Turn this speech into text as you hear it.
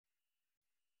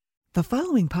The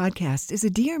following podcast is a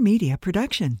Dear Media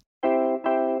production.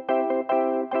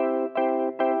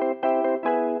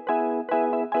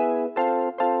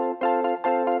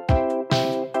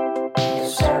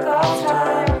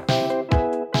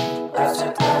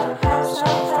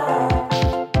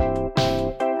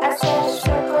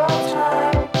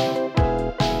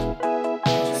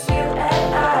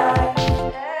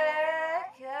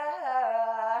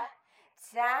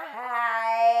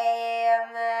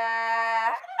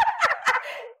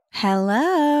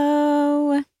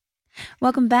 Hello.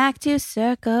 Welcome back to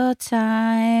Circle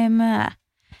Time.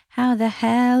 How the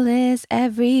hell is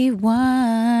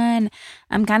everyone?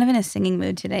 I'm kind of in a singing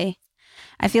mood today.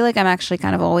 I feel like I'm actually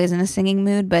kind of always in a singing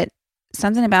mood, but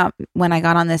something about when I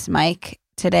got on this mic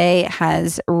today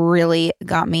has really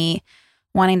got me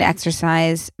wanting to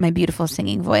exercise my beautiful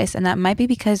singing voice. And that might be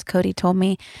because Cody told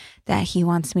me that he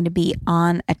wants me to be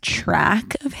on a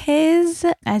track of his.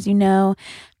 As you know,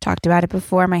 talked about it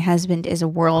before, my husband is a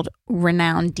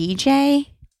world-renowned DJ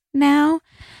now,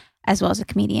 as well as a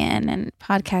comedian and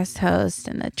podcast host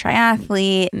and a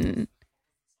triathlete. And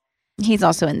he's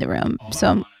also in the room.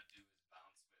 So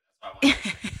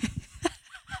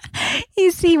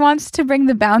he wants to bring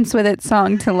the Bounce With It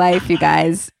song to life, you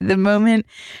guys. The moment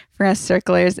for us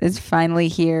circlers is finally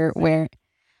here where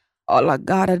all I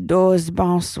gotta do is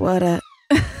bounce with it.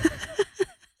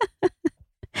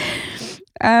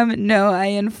 No, I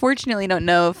unfortunately don't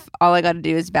know if all I gotta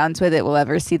do is bounce with it will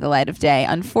ever see the light of day,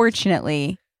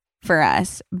 unfortunately for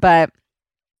us. But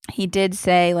he did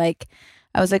say,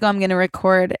 I was like, oh, I'm gonna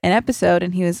record an episode,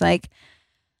 and he was like,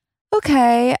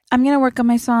 okay, I'm gonna work on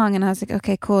my song. And I was like,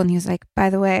 okay, cool. And he was like, by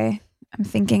the way, I'm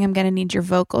thinking I'm gonna need your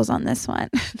vocals on this one.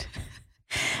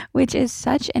 Which is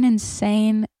such an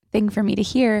insane thing for me to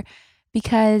hear,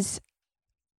 because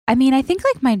I think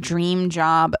my dream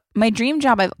job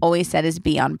I've always said is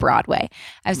be on Broadway.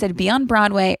 I've said be on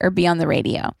Broadway or be on the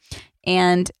radio.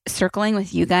 And circling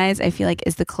with you guys, I feel like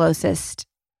is the closest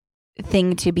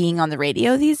thing to being on the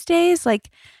radio these days.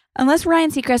 Unless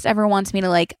Ryan Seacrest ever wants me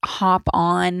to hop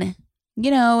on,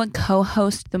 and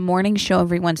co-host the morning show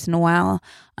every once in a while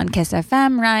on Kiss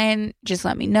FM, Ryan, just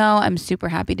let me know. I'm super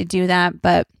happy to do that.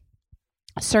 But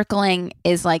circling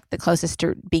is the closest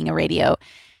to being a radio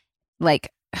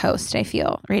host, I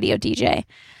feel, radio DJ.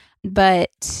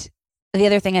 But the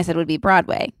other thing I said would be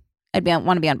Broadway.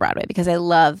 Want to be on Broadway because I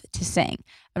love to sing.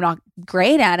 I'm not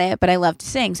great at it, but I love to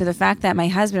sing. So the fact that my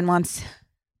husband wants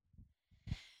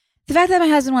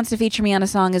to feature me on a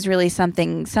song is really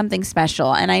something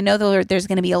special. And I know there's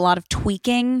going to be a lot of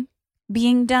tweaking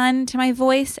being done to my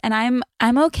voice, and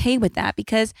I'm okay with that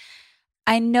because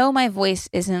I know my voice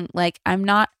isn't I'm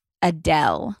not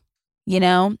Adele,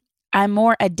 I'm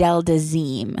more Adele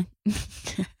Dazeem.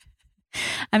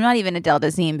 I'm not even Adele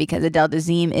Dazeem because Adele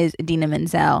Dazeem is Idina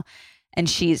Menzel, and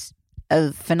she's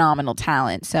a phenomenal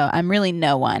talent. So I'm really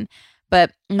no one.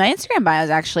 But my Instagram bio is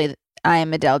actually I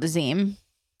am Adele Dazeem.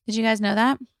 Did you guys know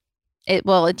that? It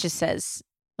just says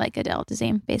Adele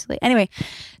Dazeem, basically. Anyway,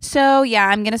 so yeah,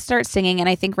 I'm gonna start singing, and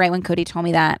I think right when Cody told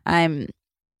me that I'm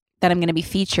gonna be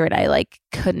featured, I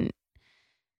couldn't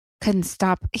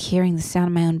stop hearing the sound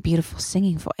of my own beautiful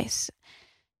singing voice.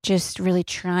 Just really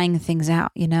trying things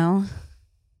out,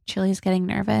 Chili's getting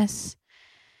nervous.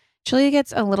 Chili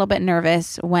gets a little bit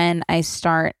nervous when I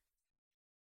start.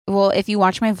 Well, if you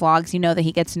watch my vlogs, you know that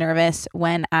he gets nervous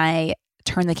when I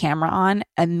turn the camera on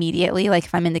immediately.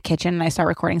 If I'm in the kitchen and I start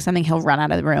recording something, he'll run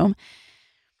out of the room.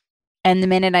 And the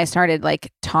minute I started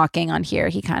talking on here,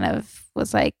 he kind of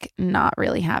was not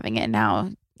really having it.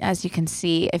 Now, as you can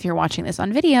see, if you're watching this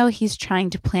on video, he's trying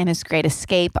to plan his great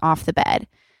escape off the bed.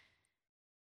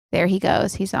 There he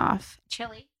goes. He's off.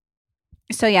 Chili.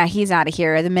 So yeah, he's out of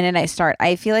here. The minute I start,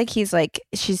 I feel like he's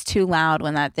she's too loud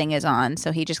when that thing is on.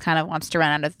 So he just kind of wants to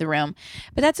run out of the room.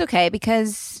 But that's okay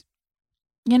because,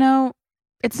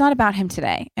 it's not about him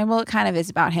today. And it kind of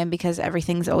is about him because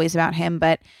everything's always about him.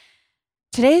 But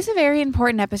today is a very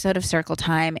important episode of Circle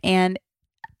Time. And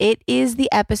it is the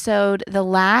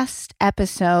last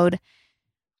episode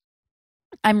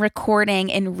I'm recording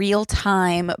in real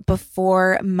time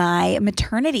before my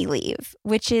maternity leave,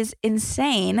 which is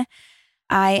insane.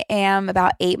 I am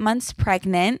about 8 months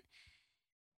pregnant,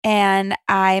 and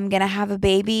I'm going to have a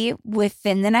baby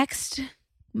within the next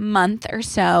month or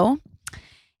so.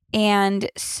 And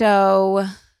so,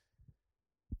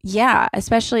 yeah,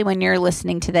 especially when you're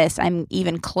listening to this, I'm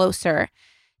even closer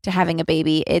to having a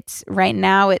baby. Right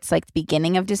now, it's the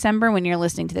beginning of December. When you're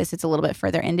listening to this, it's a little bit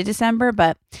further into December,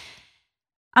 but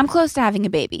I'm close to having a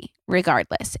baby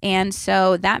regardless. And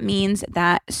so that means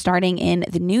that starting in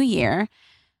the new year,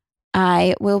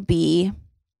 I will be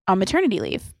on maternity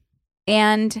leave.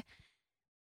 And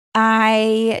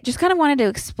I just kind of wanted to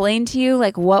explain to you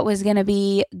like what was going to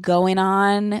be going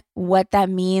on, what that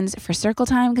means for circle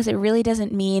time, because it really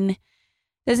doesn't mean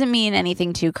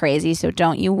anything too crazy, so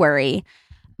don't you worry.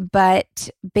 But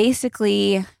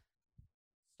basically,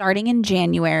 starting in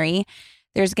January,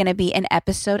 there's going to be an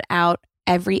episode out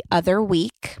every other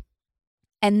week.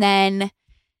 And then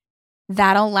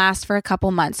that'll last for a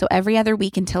couple months. So every other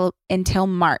week until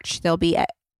March, there'll be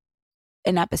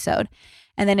an episode.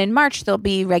 And then in March, there'll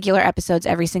be regular episodes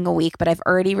every single week, but I've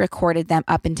already recorded them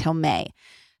up until May.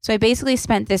 So I basically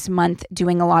spent this month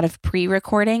doing a lot of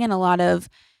pre-recording and a lot of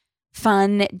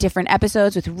fun, different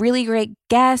episodes with really great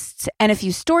guests and a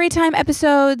few storytime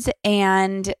episodes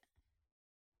and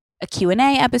a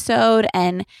Q&A episode,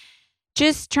 and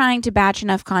just trying to batch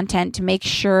enough content to make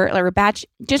sure,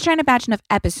 just trying to batch enough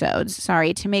episodes,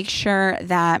 to make sure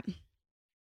that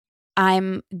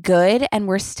I'm good and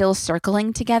we're still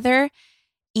circling together,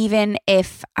 even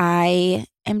if I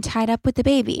am tied up with the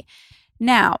baby.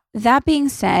 Now, that being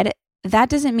said, that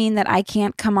doesn't mean that I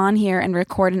can't come on here and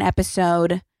record an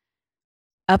episode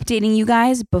updating you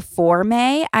guys before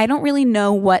May. I don't really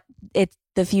know what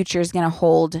the future is going to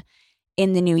hold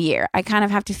in the new year. I kind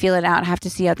of have to feel it out, have to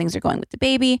see how things are going with the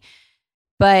baby.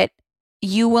 But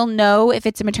you will know if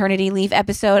it's a maternity leave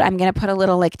episode. I'm going to put a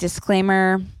little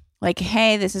disclaimer,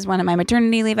 hey, this is one of my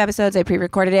maternity leave episodes. I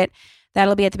pre-recorded it.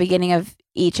 That'll be at the beginning of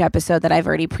each episode that I've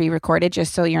already pre-recorded,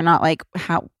 just so you're not like,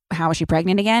 how is she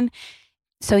pregnant again?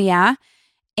 So yeah.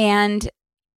 And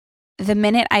the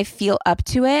minute I feel up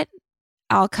to it,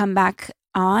 I'll come back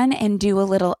on and do a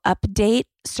little update,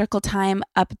 circle time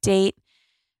update,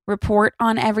 report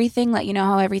on everything, let you know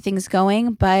how everything's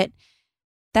going. But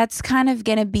that's kind of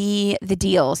going to be the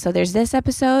deal. So there's this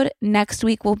episode. Next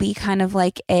week will be kind of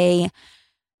like a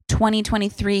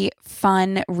 2023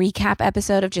 fun recap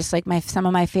episode of just some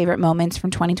of my favorite moments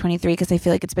from 2023, because I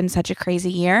feel like it's been such a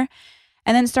crazy year.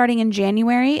 And then starting in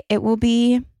January, it will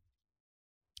be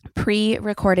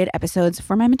pre-recorded episodes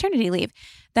for my maternity leave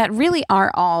that really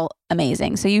are all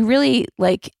amazing. So you really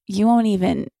you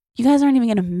guys aren't even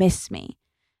going to miss me.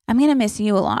 I'm going to miss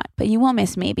you a lot, but you won't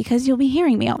miss me because you'll be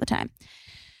hearing me all the time.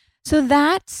 So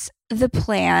that's the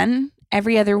plan.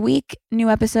 Every other week, new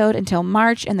episode until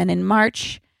March. And then in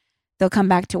March, they'll come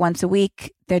back to once a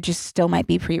week. They just still might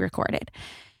be pre-recorded.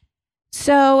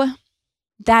 So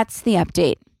that's the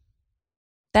update.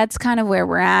 That's kind of where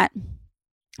we're at.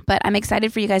 But I'm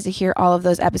excited for you guys to hear all of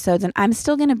those episodes. And I'm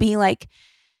still going to be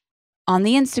on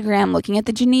the Instagram, looking at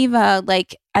the Geneva.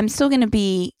 I'm still going to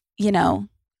be,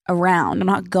 around. I'm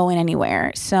not going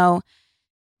anywhere. So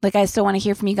I still want to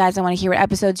hear from you guys. I want to hear what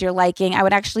episodes you're liking. I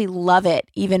would actually love it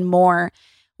even more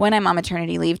when I'm on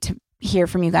maternity leave to hear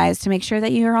from you guys, to make sure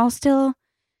that you're all still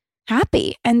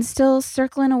happy and still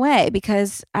circling away,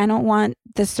 because I don't want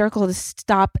the circle to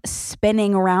stop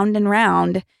spinning round and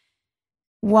round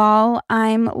while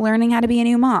I'm learning how to be a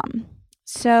new mom.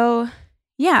 So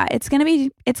yeah, it's going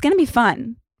to be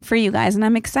fun for you guys, and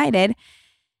I'm excited.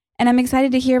 And I'm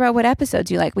excited to hear about what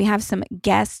episodes you like. We have some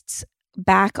guests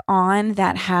back on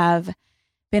that have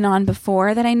been on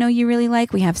before that I know you really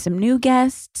like. We have some new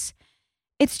guests.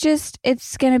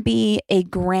 It's going to be a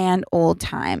grand old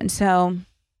time. And so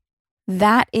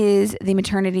that is the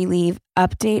maternity leave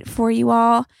update for you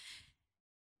all.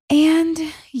 And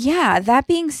yeah, that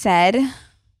being said,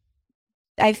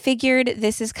 I figured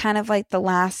this is kind of the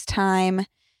last time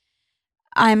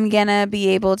I'm going to be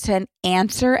able to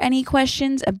answer any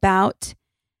questions about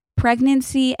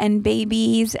pregnancy and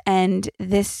babies and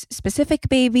this specific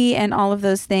baby and all of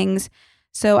those things.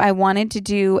 So I wanted to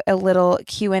do a little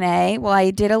Q&A. Well,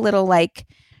 I did a little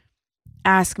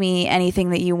ask me anything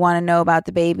that you want to know about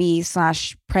the baby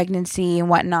 / pregnancy and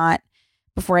whatnot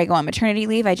before I go on maternity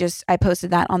leave. I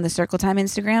posted that on the Circle Time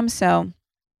Instagram. So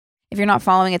if you're not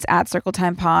following, it's at Circle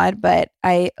Time Pod. But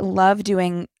I love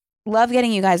getting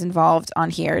you guys involved on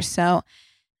here. So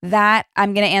that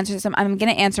I'm going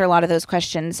to answer a lot of those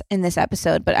questions in this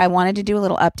episode, but I wanted to do a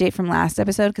little update from last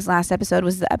episode, because last episode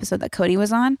was the episode that Cody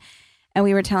was on, and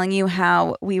we were telling you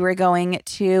how we were going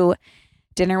to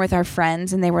dinner with our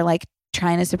friends, and they were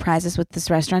trying to surprise us with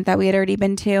this restaurant that we had already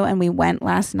been to, and we went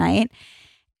last night,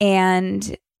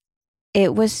 and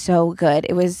it was so good.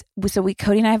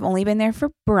 Cody and I have only been there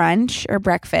for brunch or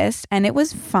breakfast, and it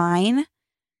was fine.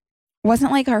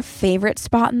 Wasn't our favorite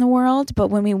spot in the world, but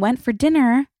when we went for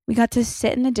dinner, we got to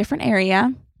sit in a different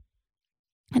area.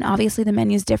 And obviously the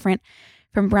menu is different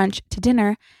from brunch to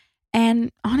dinner.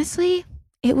 And honestly,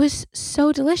 it was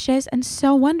so delicious and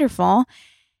so wonderful.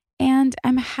 And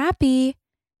I'm happy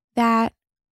that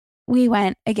we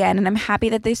went again. And I'm happy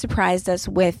that they surprised us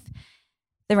with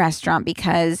the restaurant,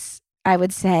 because I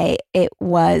would say it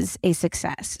was a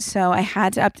success. So I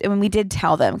had to when we did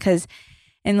tell them, because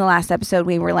in the last episode,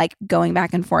 we were like going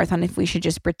back and forth on if we should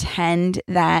just pretend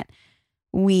that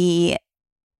we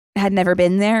had never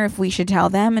been there, if we should tell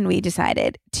them, and we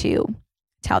decided to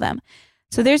tell them.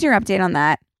 So there's your update on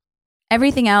that.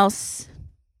 Everything else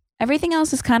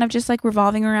is kind of just like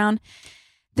revolving around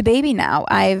the baby now.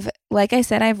 Like I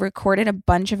said, I've recorded a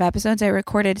bunch of episodes. I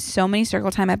recorded so many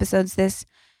Circle Time episodes this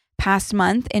past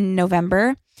month in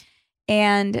November.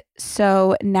 And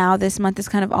so now this month is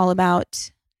kind of all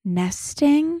about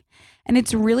nesting. And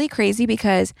it's really crazy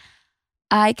because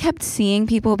I kept seeing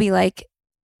people be like,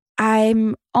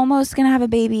 I'm almost going to have a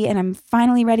baby and I'm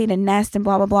finally ready to nest and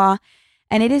blah, blah, blah.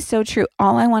 And it is so true.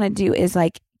 All I want to do is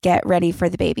like get ready for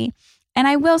the baby. And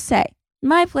I will say,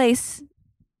 my place,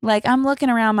 like I'm looking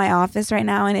around my office right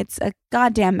now and it's a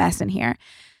goddamn mess in here.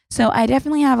 So I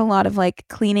definitely have a lot of like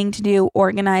cleaning to do,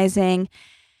 organizing,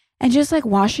 and just like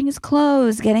washing his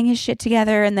clothes, getting his shit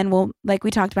together. And then we'll, like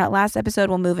we talked about last episode,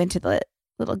 we'll move into the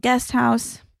little guest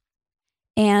house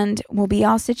and we'll be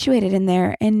all situated in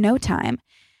there in no time.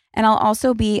 And I'll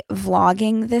also be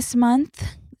vlogging this month.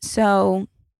 So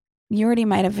you already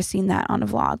might have seen that on a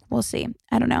vlog. We'll see.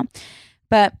 I don't know.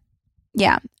 But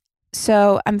yeah.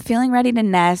 So I'm feeling ready to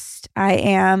nest. I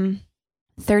am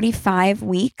 35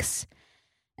 weeks.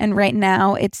 And right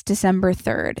now it's December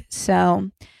 3rd.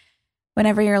 So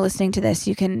whenever you're listening to this,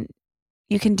 you can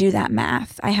do that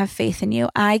math. I have faith in you.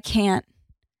 I can't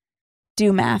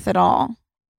do math at all,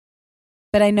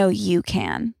 but I know you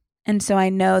can. And so I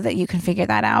know that you can figure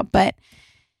that out. But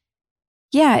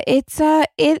yeah, it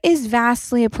is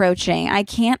vastly approaching. I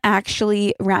can't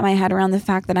actually wrap my head around the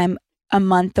fact that I'm a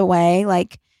month away,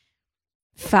 like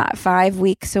 5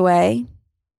 weeks away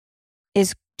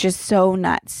is just so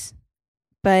nuts.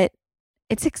 But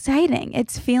it's exciting.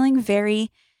 It's feeling very,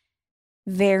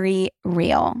 very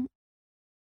real.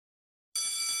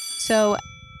 So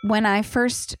when I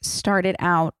first started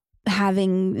out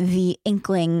having the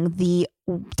inkling, the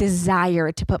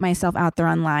desire to put myself out there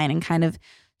online and kind of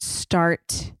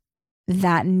start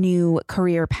that new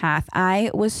career path,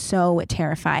 I was so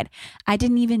terrified. I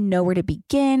didn't even know where to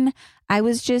begin. It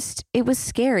was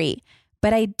scary,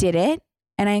 but I did it.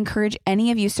 And I encourage any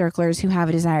of you circlers who have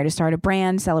a desire to start a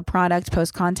brand, sell a product,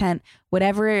 post content,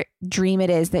 whatever dream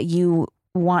it is that you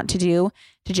want to do,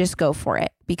 to just go for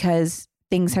it, because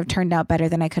things have turned out better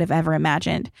than I could have ever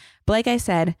imagined. But like I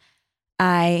said,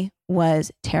 I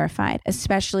was terrified,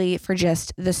 especially for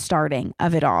just the starting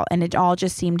of it all. And it all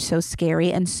just seemed so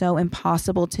scary and so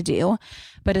impossible to do.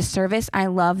 But a service I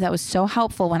love that was so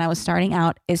helpful when I was starting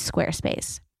out is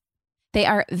Squarespace. They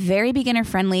are very beginner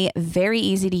friendly, very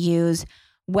easy to use.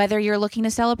 Whether you're looking to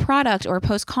sell a product or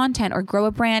post content or grow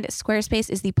a brand, Squarespace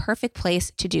is the perfect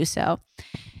place to do so.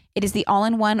 It is the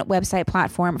all-in-one website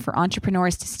platform for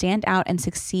entrepreneurs to stand out and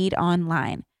succeed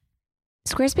online.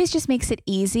 Squarespace just makes it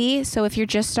easy. So if you're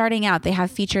just starting out, they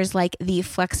have features like the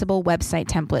flexible website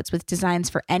templates with designs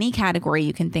for any category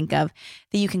you can think of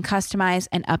that you can customize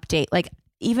and update. Like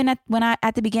even at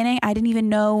the beginning, I didn't even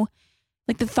know,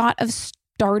 like the thought of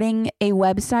starting a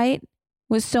website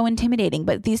was so intimidating,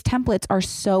 but these templates are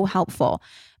so helpful.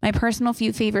 My personal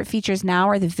few favorite features now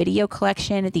are the video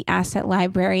collection, the asset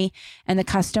library, and the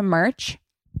custom merch.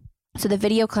 So the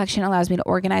video collection allows me to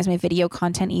organize my video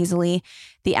content easily.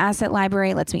 The asset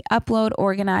library lets me upload,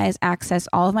 organize, access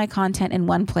all of my content in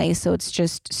one place, so it's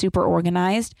just super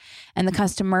organized. And the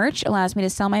custom merch allows me to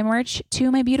sell my merch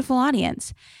to my beautiful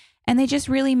audience. And they just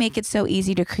really make it so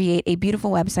easy to create a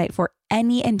beautiful website for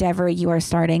any endeavor you are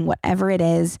starting, whatever it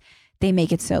is. They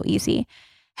make it so easy.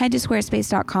 Head to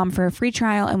squarespace.com for a free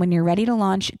trial. And when you're ready to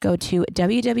launch, go to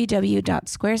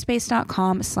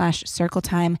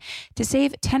www.squarespace.com/circletime to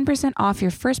save 10% off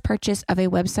your first purchase of a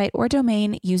website or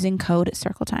domain using code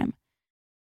circletime.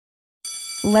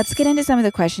 Let's get into some of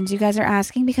the questions you guys are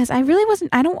asking, because I don't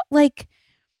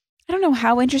know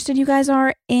how interested you guys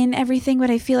are in everything,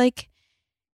 but I feel like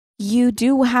you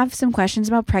do have some questions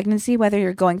about pregnancy, whether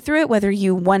you're going through it, whether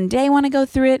you one day want to go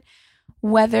through it,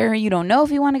 whether you don't know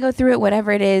if you want to go through it,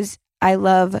 whatever it is. I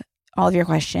love all of your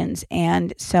questions.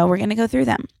 And so we're going to go through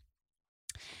them.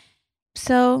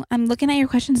 So I'm looking at your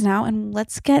questions now, and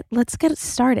let's get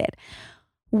started.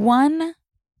 One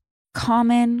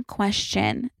common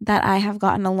question that I have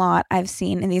gotten a lot, I've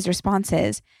seen in these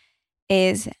responses,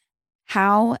 is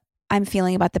how I'm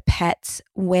feeling about the pets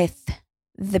with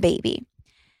the baby.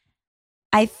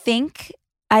 I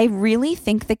really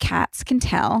think the cats can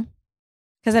tell.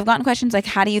 Because I've gotten questions like,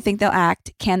 how do you think they'll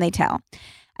act? Can they tell?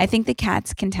 I think the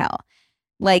cats can tell.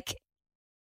 Like,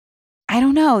 I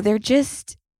don't know. They're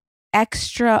just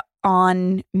extra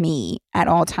on me at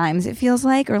all times, it feels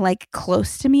like, or like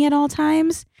close to me at all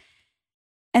times.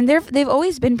 And they've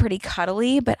always been pretty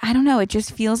cuddly, but I don't know, it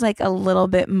just feels like a little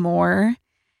bit more,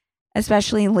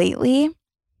 especially lately.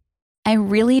 I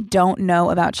really don't know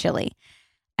about Chili.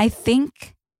 I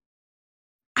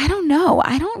don't know.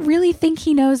 I don't really think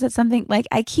he knows that something, like,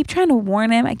 I keep trying to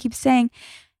warn him. I keep saying,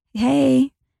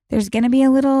 hey, there's going to be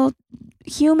a little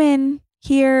human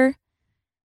here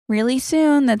really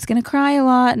soon that's going to cry a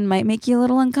lot and might make you a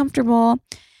little uncomfortable.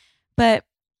 But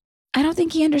I don't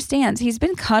think he understands. He's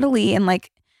been cuddly and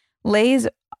like lays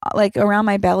like around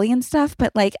my belly and stuff.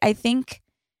 But like, I think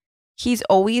he's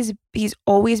always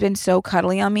been so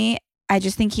cuddly on me. I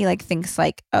just think he like thinks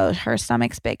like, oh, her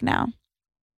stomach's big now.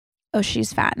 Oh,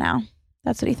 she's fat now.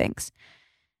 That's what he thinks.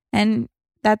 And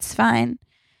that's fine.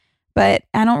 But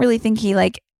I don't really think he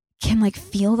like can like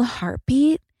feel the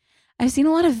heartbeat. I've seen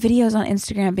a lot of videos on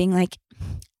Instagram being like,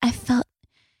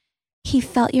 he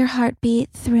felt your heartbeat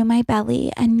through my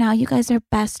belly and now you guys are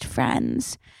best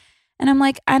friends. And I'm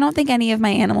like, I don't think any of my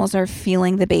animals are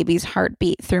feeling the baby's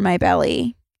heartbeat through my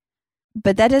belly.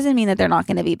 But that doesn't mean that they're not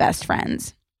going to be best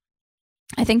friends.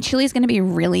 I think Chili's going to be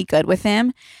really good with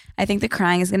him. I think the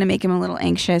crying is going to make him a little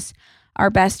anxious. Our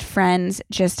best friends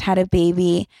just had a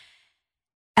baby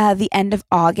at the end of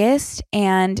August,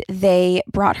 and they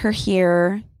brought her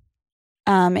here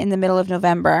in the middle of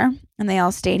November, and they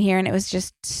all stayed here, and it was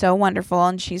just so wonderful,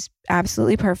 and she's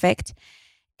absolutely perfect.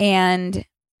 And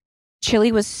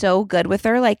Chili was so good with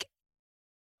her, like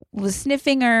was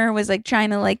sniffing her, was like trying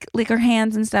to like lick her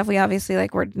hands and stuff. We obviously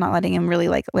like we're not letting him really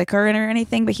like lick her or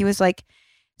anything, but he was like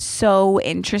so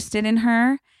interested in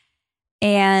her.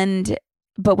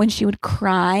 But when she would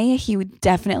cry, he would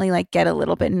definitely like get a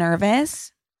little bit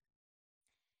nervous.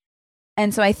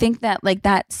 And so I think that like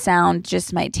that sound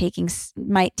just might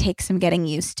take some getting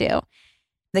used to.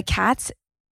 The cats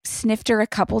sniffed her a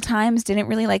couple times, didn't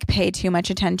really like pay too much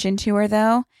attention to her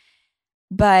though.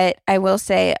 But I will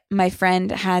say my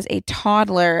friend has a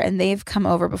toddler and they've come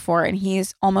over before and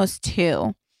he's almost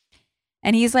 2.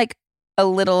 And he's like a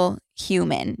little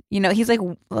human. You know, he's like,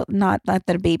 not that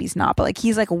a baby's not, but like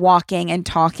he's like walking and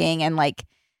talking and like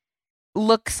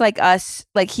looks like us.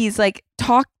 Like he's like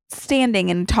standing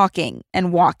and talking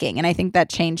and walking. And I think that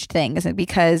changed things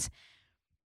because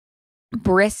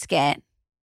Brisket,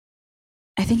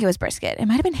 I think it was Brisket. It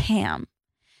might have been Ham.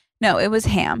 No, it was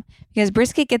Ham because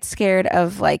Brisket gets scared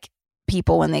of like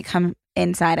people when they come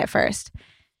inside at first.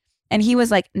 And he was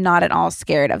like not at all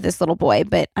scared of this little boy,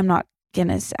 but I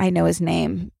know his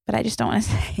name, but I just don't want to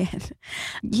say it.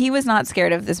 He was not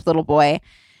scared of this little boy.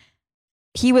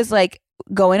 He was like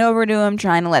going over to him,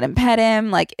 trying to let him pet him.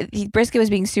 Like Brisket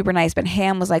was being super nice, but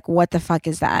Ham was like, what the fuck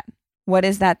is that? What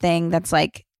is that thing that's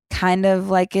like kind of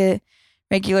like a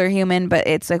regular human, but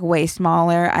it's like way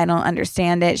smaller. I don't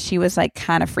understand it. She was like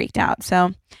kind of freaked out.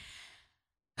 So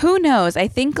who knows? I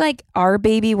think like our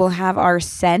baby will have our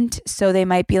scent. So they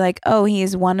might be like, oh,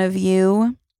 he's one of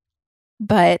you.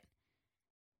 But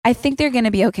I think they're going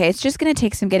to be okay. It's just going to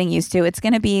take some getting used to. It's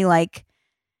going to be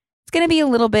a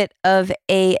little bit of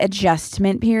a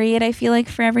adjustment period, I feel like,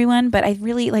 for everyone. But I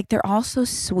really like, they're all so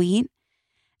sweet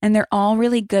and they're all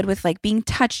really good with like being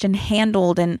touched and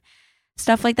handled and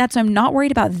stuff like that. So I'm not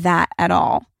worried about that at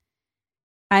all.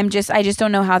 I just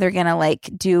don't know how they're going to like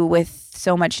do with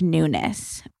so much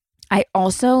newness. I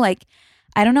also like,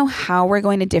 I don't know how we're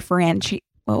going to differentiate.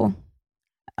 Whoa.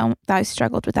 I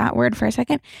struggled with that word for a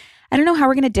second. I don't know how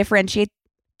we're going to differentiate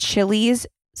Chili's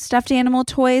stuffed animal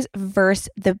toys versus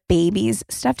the baby's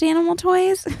stuffed animal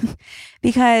toys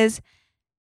because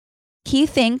he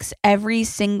thinks every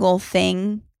single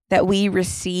thing that we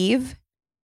receive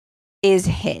is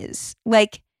his.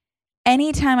 Like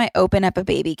anytime I open up a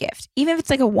baby gift, even if it's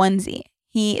like a onesie,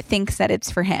 he thinks that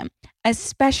it's for him,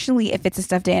 especially if it's a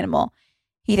stuffed animal.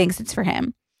 He thinks it's for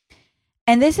him.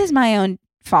 And this is my own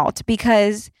fault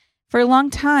because for a long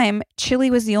time, Chili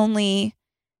was the only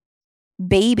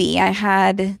baby I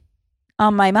had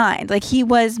on my mind. Like he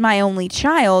was my only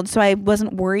child. So I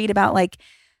wasn't worried about like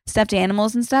stuffed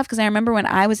animals and stuff. Because I remember when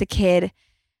I was a kid,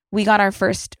 we got our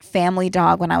first family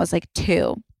dog when I was like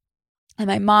 2. And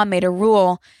my mom made a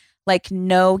rule, like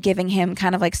no giving him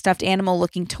kind of like stuffed animal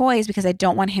looking toys because I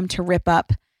don't want him to rip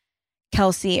up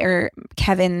Kelsey or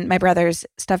Kevin, my brother's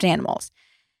stuffed animals.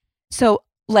 So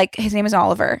like his name is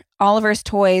Oliver. Oliver's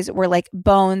toys were like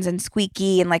bones and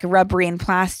squeaky and like rubbery and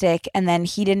plastic. And then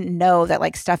he didn't know that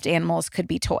like stuffed animals could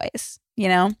be toys, you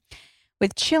know?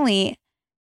 With Chili,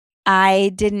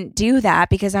 I didn't do that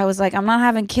because I was like, I'm not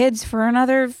having kids for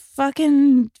another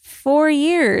fucking 4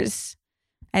 years.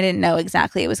 I didn't know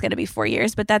exactly it was going to be 4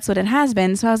 years, but that's what it has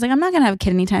been. So I was like, I'm not going to have a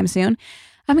kid anytime soon.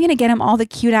 I'm going to get him all the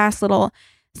cute ass little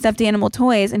stuffed animal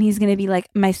toys and he's going to be like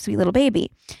my sweet little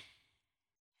baby.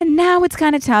 And now it's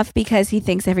kind of tough because he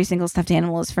thinks every single stuffed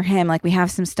animal is for him. Like we have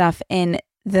some stuff in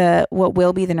what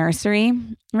will be the nursery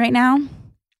right now.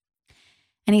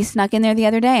 And he snuck in there the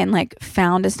other day and like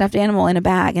found a stuffed animal in a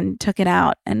bag and took it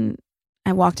out. And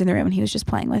I walked in the room and he was just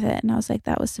playing with it. And I was like,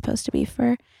 that was supposed to be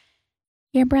for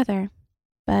your brother,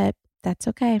 but that's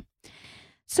okay.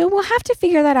 So we'll have to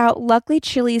figure that out. Luckily,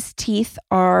 Chili's teeth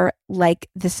are like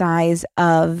the size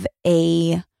of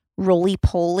a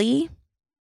roly-poly.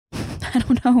 I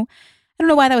don't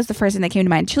know why that was the first thing that came to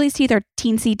mind. Chili's teeth are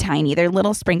teensy tiny. They're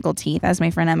little sprinkle teeth, as my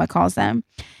friend Emma calls them.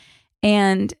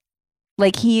 And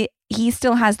like he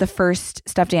still has the first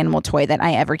stuffed animal toy that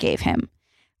I ever gave him.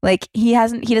 Like he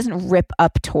doesn't rip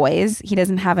up toys. He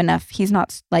doesn't have enough. He's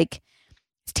not like,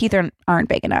 his teeth aren't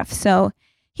big enough. So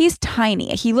he's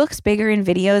tiny. He looks bigger in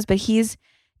videos, but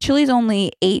Chili's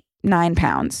only 8-9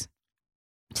 pounds.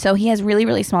 So he has really,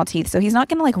 really small teeth. So he's not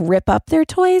going to like rip up their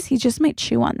toys. He just might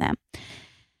chew on them.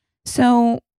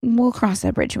 So we'll cross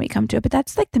that bridge when we come to it. But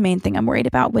that's like the main thing I'm worried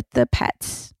about with the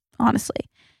pets, honestly.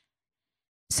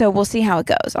 So we'll see how it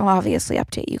goes. I'll obviously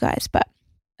update you guys, but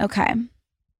okay.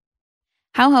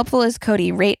 How helpful is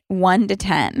Cody? Rate 1 to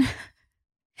 10.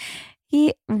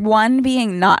 1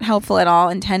 being not helpful at all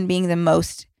and 10 being the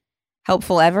most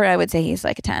helpful ever. I would say he's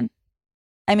like a 10.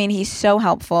 I mean, he's so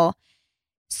helpful,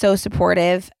 so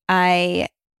supportive. He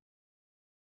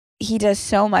does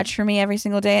so much for me every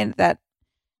single day that,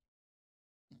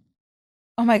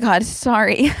 oh my God,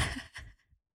 sorry.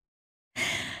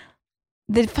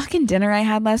 The fucking dinner I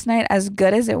had last night, as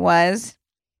good as it was,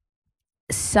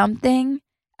 something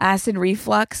acid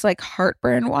reflux, like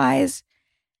heartburn wise,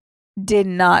 did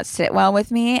not sit well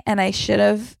with me. And I should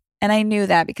have, and I knew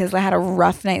that because I had a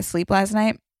rough night's sleep last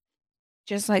night,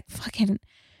 just like fucking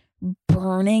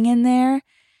burning in there.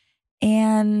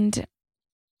 And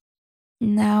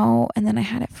then I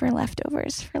had it for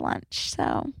leftovers for lunch.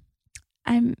 So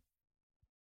I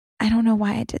don't know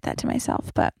why I did that to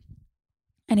myself, but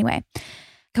anyway,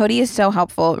 Cody is so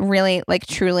helpful. Really, like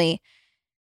truly,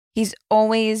 he's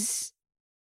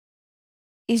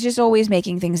just always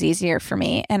making things easier for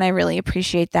me. And I really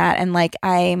appreciate that. And like,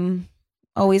 I'm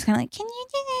always kind of like, can you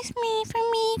do this for me?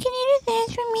 Can you do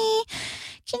this for me?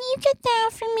 Can you get that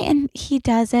for me? And he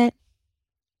does it.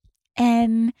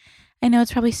 And I know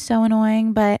it's probably so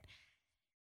annoying, but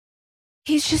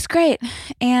he's just great.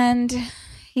 And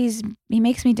he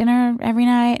makes me dinner every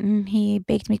night, and he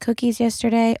baked me cookies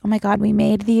yesterday. Oh my God, we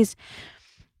made these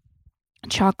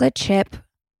chocolate chip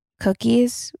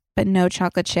cookies, but no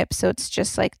chocolate chip. So it's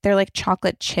just like, they're like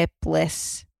chocolate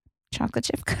chipless chocolate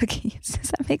chip cookies.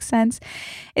 Does that make sense?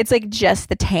 It's like just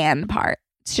the tan part.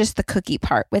 It's just the cookie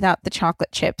part without the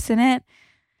chocolate chips in it.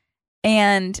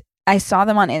 And I saw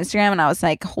them on Instagram and I was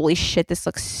like, holy shit, this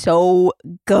looks so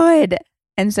good.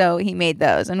 And so he made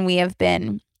those and we have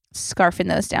been scarfing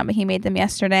those down, but he made them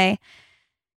yesterday.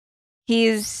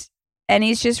 He's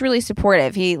just really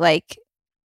supportive.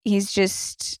 He's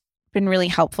just been really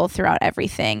helpful throughout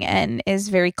everything and is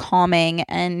very calming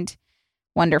and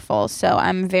wonderful. So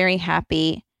I'm very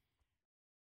happy,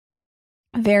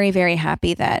 very, very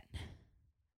happy that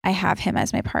I have him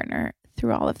as my partner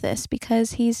through all of this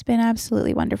because he's been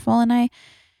absolutely wonderful and I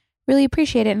really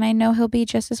appreciate it. And I know he'll be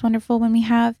just as wonderful when we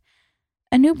have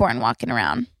a newborn walking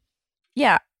around.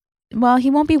 Yeah. Well,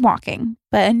 he won't be walking,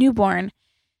 but a newborn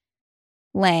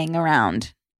laying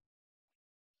around.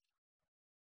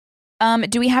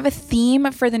 Do we have a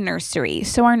theme for the nursery?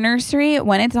 So our nursery,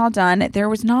 when it's all done, there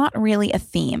was not really a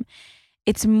theme.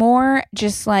 It's more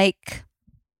just like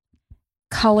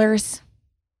colors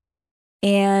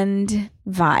and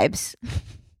vibes.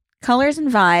 Colors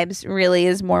and vibes really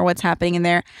is more what's happening in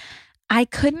there. I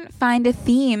couldn't find a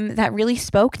theme that really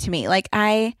spoke to me. Like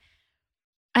I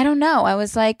don't know. I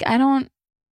was like, who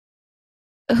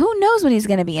knows what he's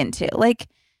going to be into? Like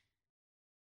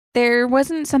there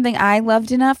wasn't something I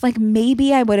loved enough. Like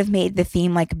maybe I would have made the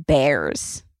theme like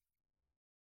bears.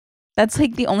 That's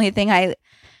like the only thing I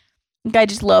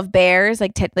just love bears,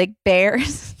 like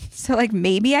bears. So like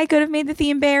maybe I could have made the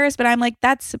theme bears, but I'm like,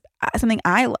 that's something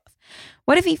I love.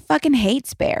 What if he fucking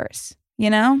hates bears, you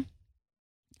know?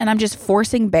 And I'm just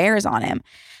forcing bears on him.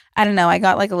 I don't know. I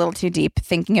got like a little too deep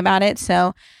thinking about it.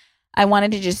 So I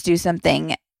wanted to just do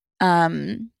something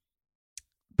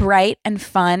bright and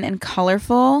fun and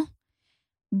colorful,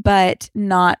 but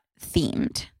not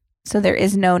themed. So there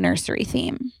is no nursery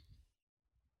theme.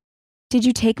 Did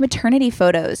you take maternity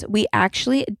photos? We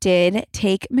actually did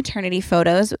take maternity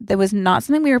photos. That was not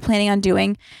something we were planning on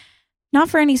doing Not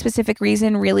for any specific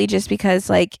reason, really, just because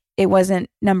like it wasn't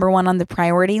number one on the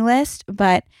priority list,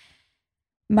 but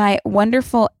my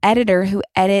wonderful editor who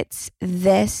edits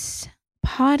this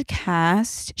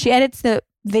podcast, she edits the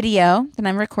video that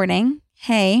I'm recording,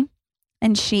 hey,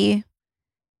 and she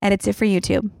edits it for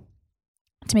YouTube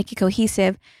to make it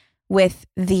cohesive with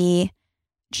the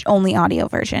only audio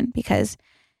version, because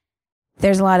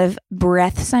there's a lot of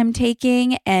breaths I'm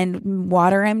taking and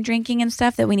water I'm drinking and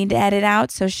stuff that we need to edit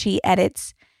out. So she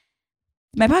edits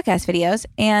my podcast videos,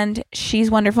 and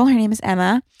she's wonderful. Her name is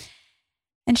Emma.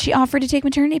 And she offered to take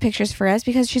maternity pictures for us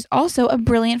because she's also a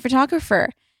brilliant photographer.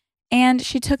 And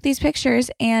she took these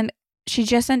pictures, and she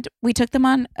just sent, we took them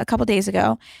on a couple days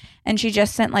ago, and she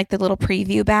just sent like the little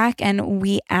preview back, and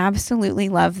we absolutely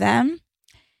love them.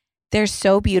 They're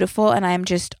so beautiful, and I'm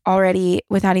just already,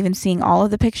 without even seeing all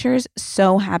of the pictures,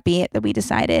 so happy that we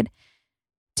decided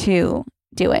to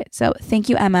do it. So thank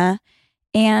you, Emma.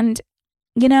 And,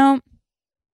 you know,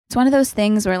 it's one of those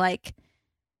things where like,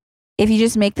 if you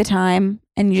just make the time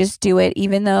and you just do it,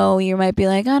 even though you might be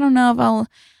like, I don't know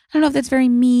if that's very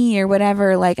me or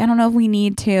whatever. Like, I don't know if we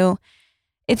need to.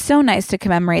 It's so nice to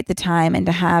commemorate the time and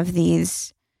to have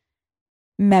these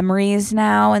memories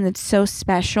now. And it's so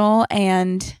special.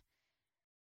 And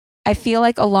I feel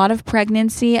like a lot of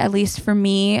pregnancy, at least for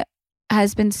me,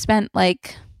 has been spent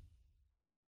like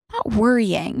not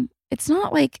worrying. It's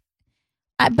not like,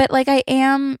 but like I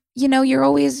am, you know, you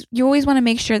always want to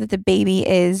make sure that the baby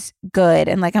is good.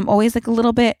 And like, I'm always like a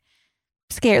little bit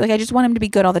scared. Like I just want him to be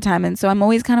good all the time. And so I'm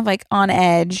always kind of like on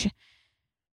edge,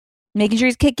 making sure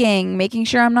he's kicking, making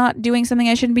sure I'm not doing something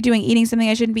I shouldn't be doing, eating something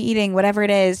I shouldn't be eating, whatever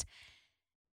it is.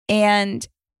 And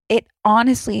it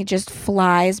honestly just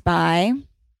flies by.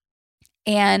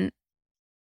 And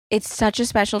it's such a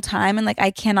special time. And like,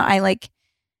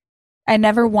 I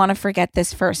never want to forget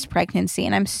this first pregnancy.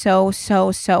 And I'm so,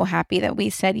 so, so happy that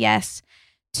we said yes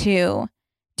to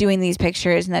doing these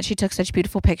pictures and that she took such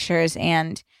beautiful pictures.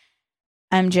 And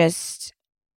I'm just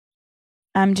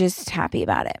happy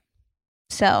about it.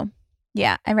 So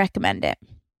yeah, I recommend it.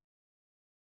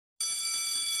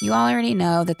 You all already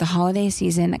know that the holiday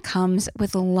season comes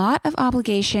with a lot of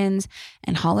obligations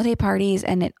and holiday parties,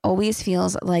 and it always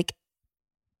feels like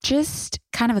just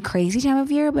kind of a crazy time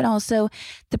of year, but also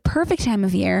the perfect time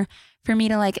of year for me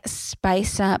to like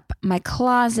spice up my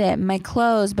closet, my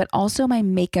clothes, but also my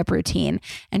makeup routine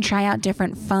and try out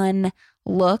different fun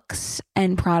looks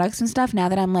and products and stuff. Now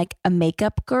that I'm like a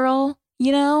makeup girl,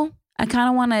 you know, I kind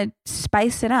of want to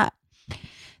spice it up.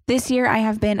 This year, I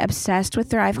have been obsessed with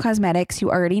Thrive Cosmetics. You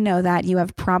already know that. You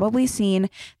have probably seen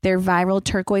their viral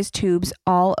turquoise tubes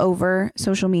all over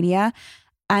social media.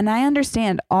 And I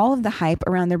understand all of the hype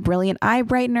around their brilliant eye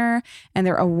brightener and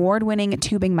their award-winning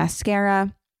tubing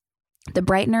mascara. The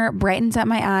brightener brightens up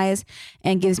my eyes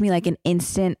and gives me like an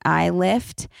instant eye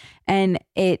lift. And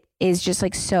it is just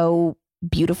like so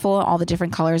beautiful. All the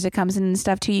different colors it comes in and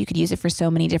stuff too. You could use it for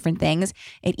so many different things.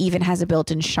 It even has a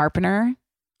built-in sharpener,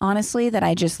 honestly, that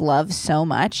I just love so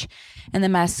much. And the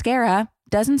mascara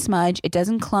doesn't smudge, it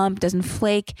doesn't clump, doesn't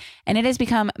flake, and it has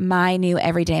become my new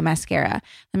everyday mascara.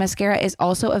 The mascara is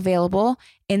also available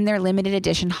in their limited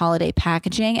edition holiday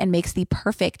packaging and makes the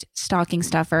perfect stocking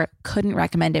stuffer. Couldn't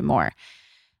recommend it more.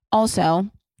 Also,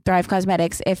 Thrive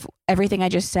Cosmetics, if everything I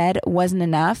just said wasn't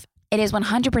enough, it is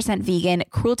 100% vegan,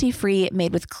 cruelty-free,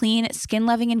 made with clean,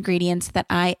 skin-loving ingredients that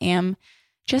I am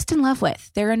just in love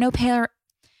with. There are no parabens,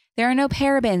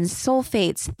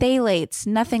 sulfates, phthalates,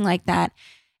 nothing like that.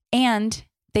 And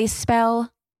they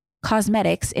spell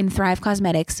cosmetics in Thrive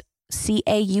Cosmetics,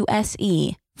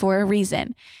 CAUSE, for a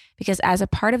reason. Because as a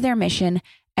part of their mission,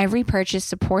 every purchase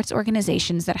supports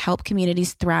organizations that help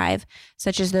communities thrive,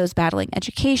 such as those battling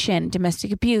education,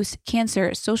 domestic abuse,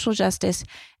 cancer, social justice,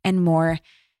 and more.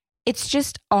 It's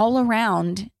just all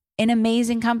around an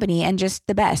amazing company and just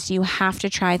the best. You have to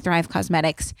try Thrive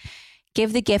Cosmetics.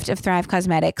 Give the gift of Thrive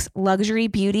Cosmetics, luxury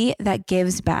beauty that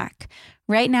gives back.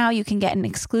 Right now, you can get an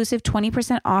exclusive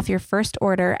 20% off your first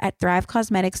order at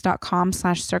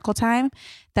thrivecosmetics.com/circletime.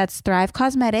 That's Thrive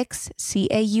Cosmetics,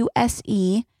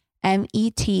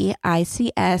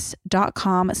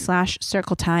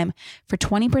 CAUSEMETICS.com/circletime for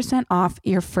 20% off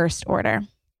your first order.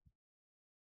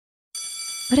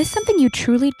 What is something you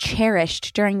truly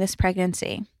cherished during this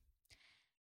pregnancy?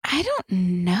 I don't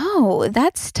know.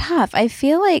 That's tough. I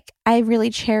feel like I really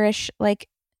cherish like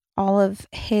all of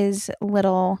his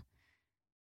little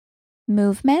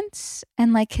movements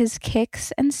and like his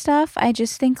kicks and stuff. I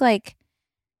just think like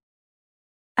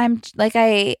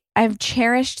I've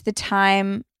cherished the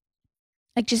time,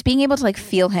 like just being able to like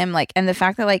feel him, like, and the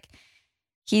fact that like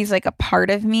he's like a part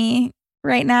of me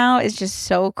right now is just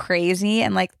so crazy.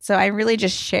 And like, so I really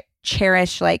just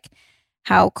cherish like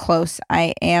how close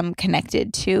I am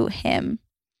connected to him.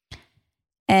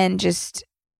 And just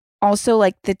also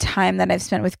like the time that I've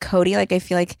spent with Cody. Like, I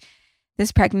feel like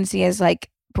this pregnancy has like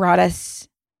brought us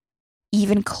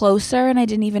even closer. And I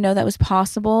didn't even know that was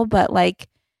possible. But like,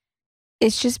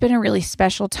 it's just been a really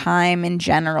special time in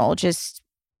general, just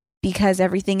because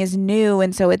everything is new.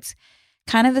 And so it's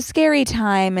kind of a scary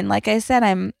time. And like I said,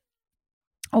 I'm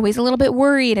always a little bit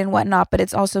worried and whatnot, but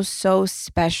it's also so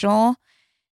special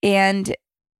and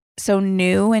so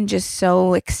new and just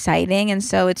so exciting. And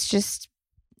so it's just,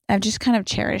 I've just kind of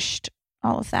cherished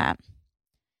all of that.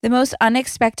 The most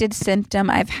unexpected symptom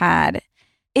I've had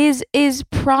is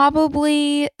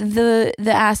probably the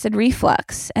acid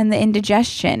reflux and the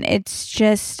indigestion. It's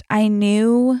just, I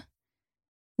knew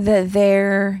that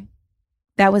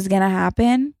that was going to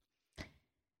happen,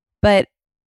 but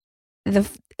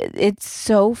it's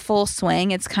so full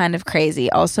swing. It's kind of crazy.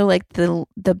 Also, like the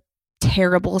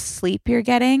terrible sleep you're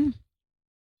getting.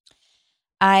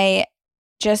 I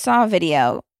just saw a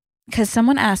video because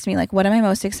someone asked me, like, what am I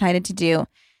most excited to do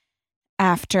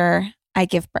after I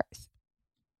give birth?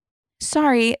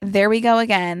 Sorry, there we go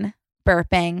again,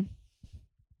 burping.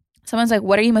 Someone's like,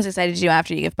 what are you most excited to do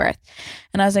after you give birth?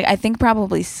 And I was like, I think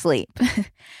probably sleep.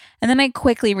 And then I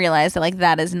quickly realized that like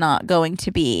that is not going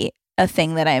to be a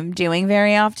thing that I'm doing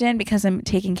very often because I'm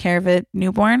taking care of a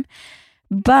newborn.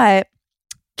 But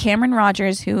Cameron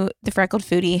Rogers, the Freckled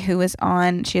Foodie,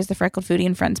 she has the Freckled Foodie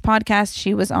and Friends podcast.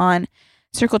 She was on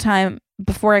Circle Time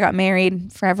before I got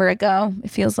married, forever ago,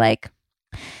 it feels like.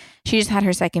 She just had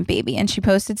her second baby, and she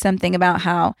posted something about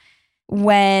how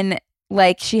when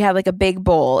like she had like a big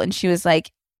bowl and she was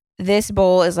like, this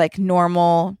bowl is like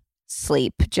normal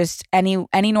sleep. Just any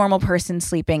normal person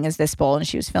sleeping is this bowl. And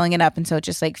she was filling it up. And so it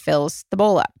just like fills the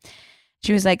bowl up.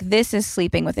 She was like, this is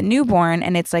sleeping with a newborn,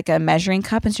 and it's like a measuring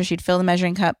cup. And so she'd fill the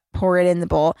measuring cup, pour it in the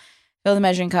bowl, fill the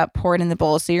measuring cup, pour it in the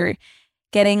bowl. So you're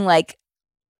getting like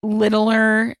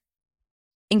littler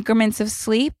increments of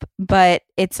sleep, but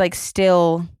it's like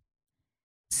still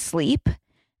sleep.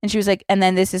 And she was like, and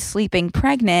then this is sleeping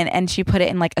pregnant. And she put it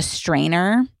in like a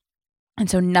strainer. And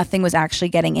so nothing was actually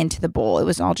getting into the bowl. It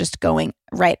was all just going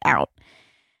right out.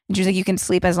 And she was like, you can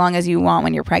sleep as long as you want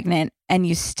when you're pregnant and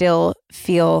you still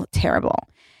feel terrible.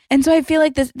 And so I feel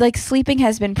like this, like sleeping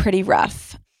has been pretty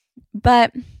rough.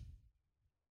 But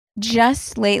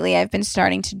just lately I've been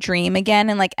starting to dream again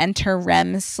and like enter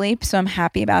REM sleep. So I'm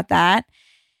happy about that.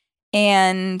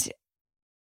 And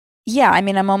yeah, I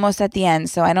mean, I'm almost at the end,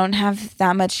 so I don't have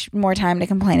that much more time to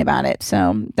complain about it.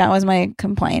 So that was my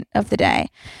complaint of the day.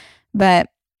 But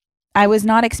I was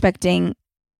not expecting,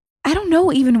 I don't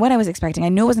know even what I was expecting. I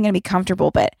knew it wasn't going to be comfortable,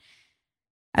 but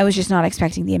I was just not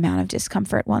expecting the amount of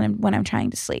discomfort when I'm trying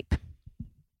to sleep.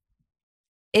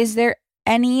 Is there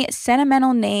any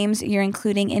sentimental names you're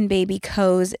including in baby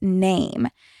Co's name?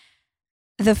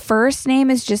 The first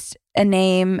name is just a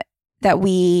name that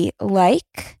we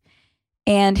like.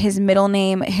 And his middle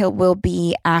name will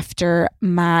be after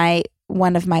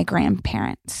one of my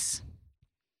grandparents.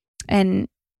 And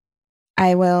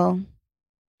we'll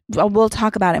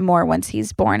talk about it more once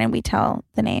he's born and we tell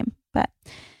the name. But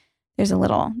there's a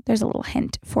little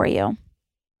hint for you.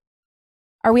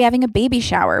 Are we having a baby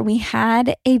shower? We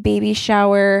had a baby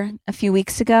shower a few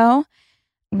weeks ago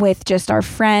with just our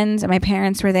friends, and my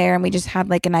parents were there, and we just had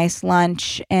like a nice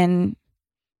lunch and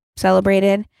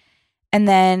celebrated. And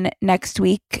then next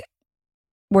week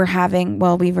we're having,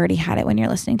 well, we've already had it when you're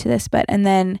listening to this, and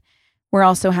then we're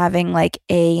also having like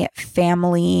a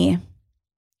family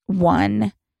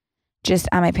one just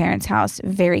at my parents' house,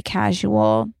 very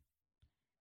casual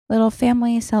little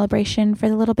family celebration for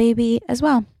the little baby as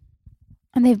well.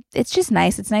 And it's just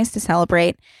nice. It's nice to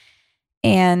celebrate.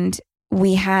 And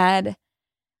we had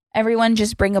everyone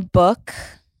just bring a book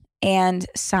and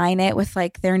sign it with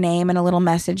like their name and a little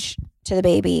message to the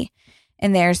baby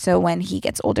in there, so when he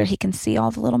gets older, he can see all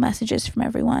the little messages from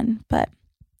everyone.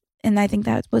 And I think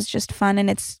that was just fun, and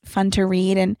it's fun to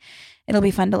read, and it'll be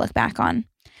fun to look back on.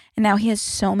 And now he has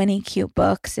so many cute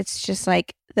books. It's just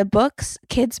like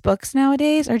kids' books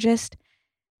nowadays are just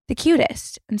the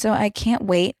cutest. And so I can't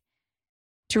wait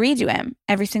to read to him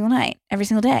every single night, every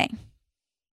single day.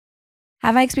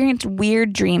 Have I experienced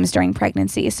weird dreams during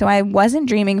pregnancy? So I wasn't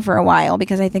dreaming for a while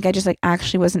because I think I just like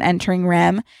actually wasn't entering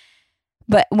REM.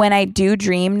 But when I do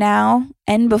dream now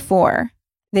and before,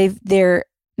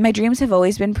 my dreams have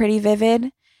always been pretty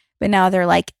vivid, but now they're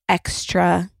like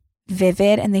extra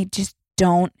vivid and they just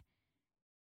don't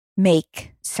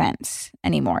make sense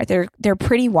anymore. They're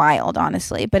pretty wild,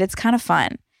 honestly, but it's kind of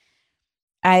fun.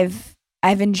 I've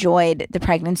I've enjoyed the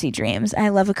pregnancy dreams. I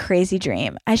love a crazy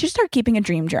dream. I should start keeping a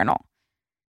dream journal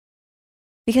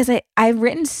because I've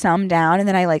written some down and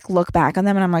then I like look back on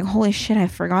them and I'm like, holy shit, I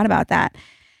forgot about that.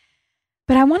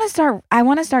 But I want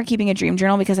to start keeping a dream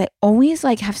journal because I always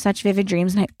like have such vivid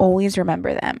dreams and I always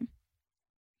remember them.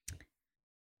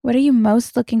 What are you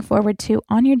most looking forward to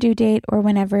on your due date or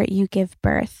whenever you give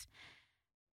birth?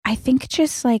 I think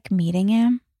just like meeting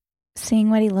him, seeing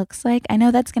what he looks like. I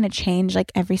know that's going to change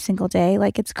like every single day.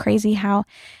 Like it's crazy how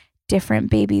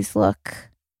different babies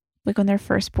look like when they're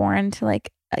first born to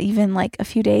like even like a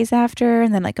few days after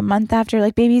and then like a month after.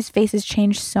 Like babies' faces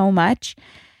change so much.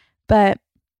 But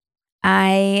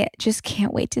I just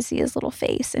can't wait to see his little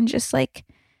face and just like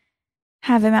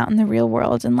have him out in the real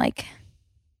world and like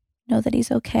know that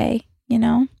he's okay, you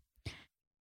know?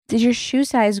 Did your shoe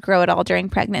size grow at all during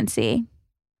pregnancy?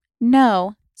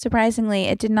 No, surprisingly,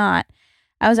 it did not.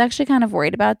 I was actually kind of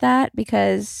worried about that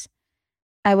because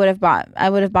I would have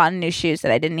bought new shoes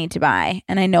that I didn't need to buy.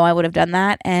 And I know I would have done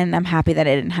that. And I'm happy that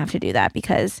I didn't have to do that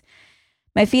because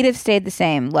my feet have stayed the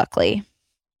same, luckily.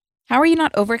 How are you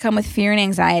not overcome with fear and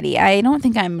anxiety? I don't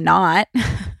think I'm not.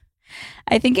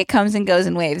 I think it comes and goes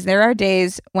in waves. There are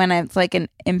days when it's like an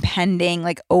impending,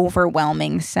 like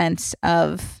overwhelming sense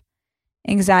of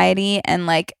anxiety and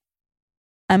like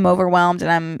I'm overwhelmed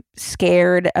and I'm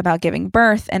scared about giving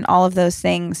birth and all of those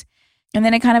things. And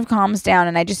then it kind of calms down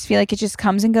and I just feel like it just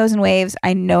comes and goes in waves.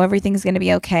 I know everything's going to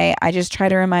be okay. I just try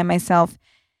to remind myself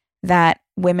that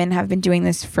women have been doing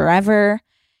this forever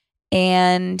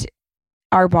and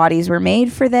our bodies were made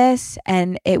for this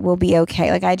and it will be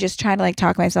okay. Like I just try to like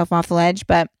talk myself off the ledge,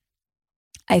 but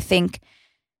I think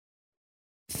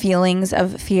feelings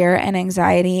of fear and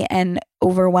anxiety and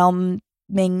overwhelmingness,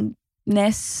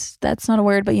 that's not a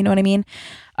word, but you know what I mean,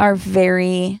 are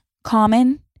very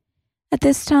common at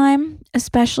this time,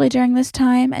 especially during this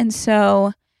time. And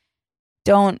so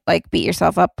don't like beat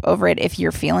yourself up over it if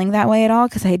you're feeling that way at all,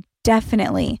 because I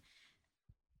definitely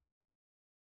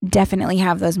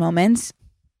have those moments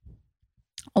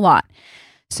a lot.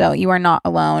 So you are not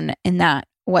alone in that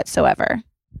whatsoever.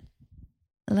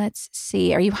 Let's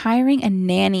see. Are you hiring a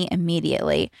nanny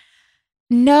immediately?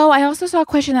 No, I also saw a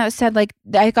question that said like,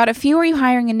 I got a few, are you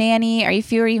hiring a nanny? Are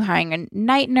you hiring a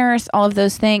night nurse? All of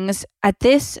those things. At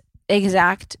this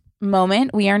exact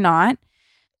moment, we are not.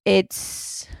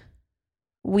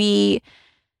 We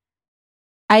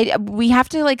have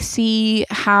to like see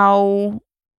how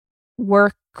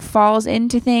work falls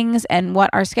into things and what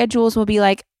our schedules will be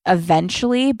like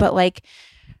eventually, but like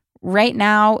right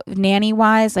now, nanny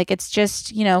wise, like it's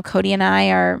just, you know, Cody and I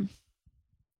are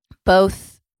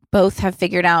both have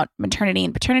figured out maternity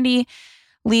and paternity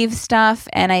leave stuff,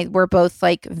 and we're both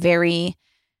like very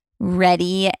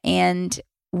ready and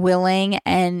willing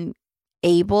and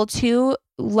able to,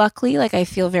 luckily, like I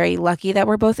feel very lucky that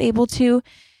we're both able to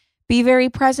be very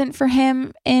present for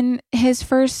him in his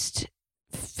first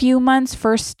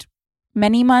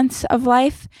many months of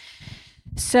life.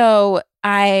 So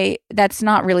that's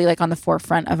not really like on the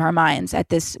forefront of our minds at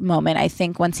this moment. I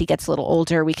think once he gets a little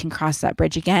older, we can cross that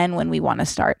bridge again when we want to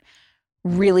start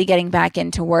really getting back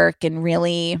into work and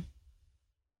really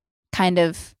kind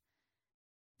of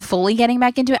fully getting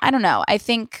back into it. I don't know. I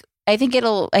think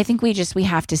we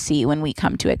have to see when we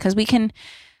come to it, because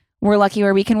we're lucky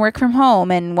where we can work from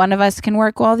home and one of us can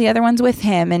work while the other one's with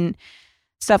him and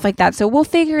stuff like that. So we'll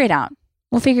figure it out.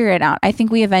 I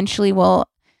think we eventually will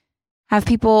have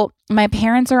people. My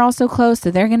parents are also close, so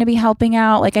they're going to be helping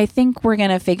out. Like, I think we're going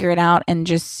to figure it out and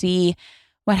just see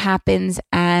what happens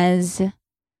as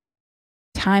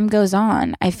time goes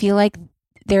on. I feel like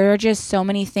there are just so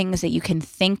many things that you can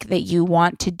think that you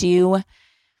want to do,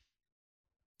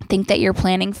 think that you're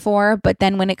planning for, but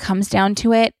then when it comes down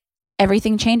to it,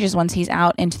 everything changes once he's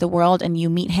out into the world and you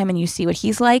meet him and you see what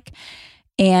he's like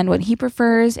and what he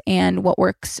prefers and what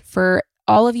works for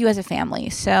all of you as a family.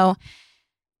 So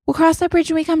we'll cross that bridge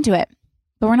when we come to it,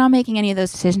 but we're not making any of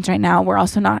those decisions right now. We're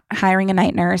also not hiring a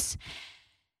night nurse.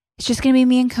 It's just going to be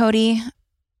me and Cody.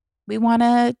 We want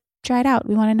to try it out.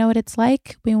 We want to know what it's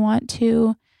like. We want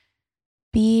to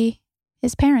be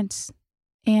his parents,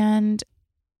 and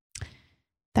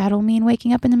that'll mean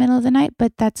waking up in the middle of the night,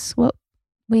 but that's what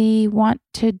we want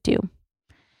to do.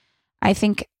 I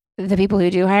think the people who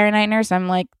do hire a night nurse, I'm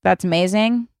like, that's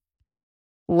amazing.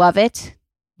 Love it.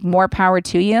 More power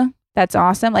to you. That's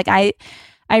awesome. Like, I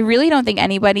really don't think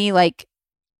anybody, like,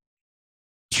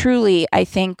 truly, I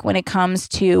think when it comes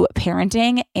to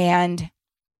parenting and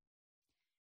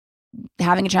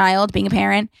having a child, being a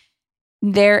parent,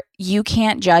 you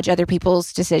can't judge other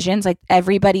people's decisions. Like,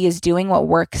 everybody is doing what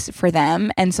works for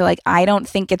them. And so, like, I don't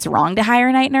think it's wrong to hire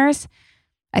a night nurse.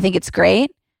 I think it's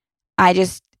great. I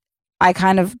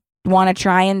kind of want to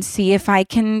try and see if I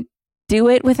can do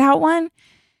it without one.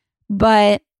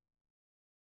 But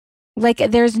like,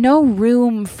 there's no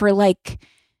room for like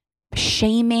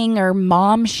shaming or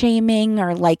mom shaming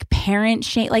or like parent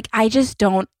shame. Like, I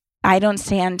don't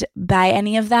stand by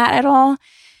any of that at all,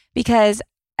 because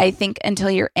I think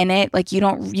until you're in it, like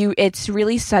it's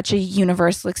really such a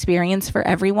universal experience for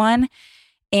everyone.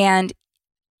 And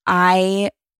I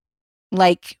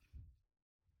like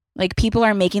people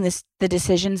are making the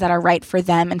decisions that are right for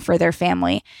them and for their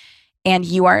family. And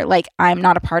you are like, I'm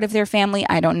not a part of their family.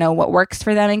 I don't know what works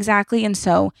for them exactly. And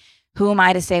so who am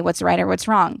I to say what's right or what's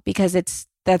wrong? Because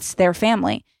that's their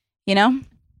family, you know?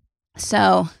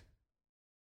 So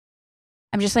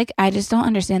I'm just like, I just don't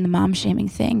understand the mom shaming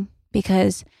thing,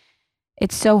 because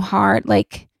it's so hard.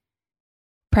 Like,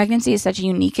 pregnancy is such a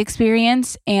unique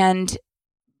experience,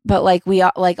 but like we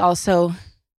like also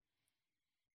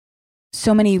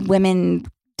so many women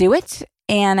do it.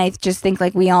 And I just think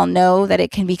like we all know that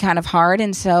it can be kind of hard.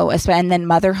 And then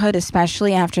motherhood,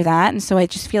 especially after that. And so I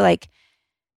just feel like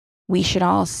we should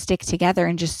all stick together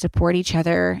and just support each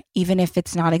other, even if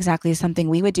it's not exactly something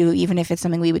we would do, even if it's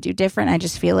something we would do different. I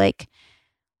just feel like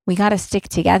we got to stick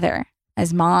together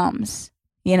as moms,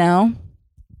 you know?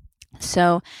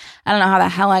 So I don't know how the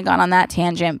hell I got on that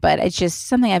tangent, but it's just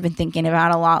something I've been thinking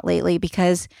about a lot lately,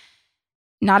 because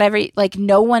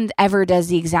no one ever does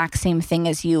the exact same thing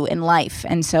as you in life.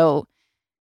 And so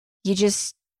you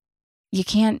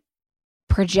can't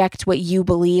project what you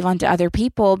believe onto other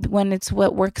people when it's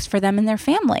what works for them and their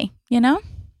family, you know?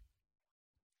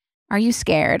 Are you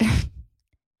scared?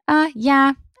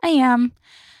 Yeah, I am.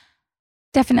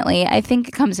 Definitely. I think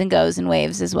it comes and goes in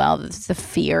waves as well. It's the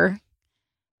fear.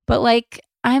 But like,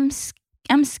 I'm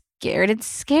scared. It's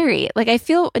scary. Like, I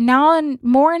feel now and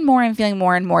more, I'm feeling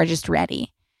more and more just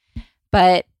ready.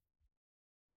 But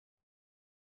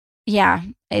yeah,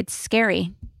 it's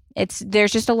scary.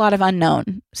 There's just a lot of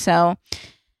unknown. So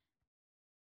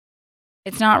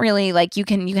it's not really like you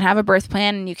can have a birth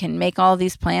plan and you can make all of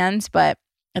these plans, but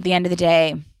at the end of the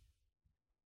day,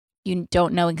 you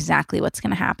don't know exactly what's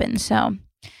going to happen. So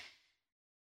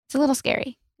it's a little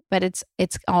scary, but it's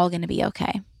all going to be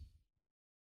okay.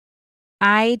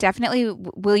 I definitely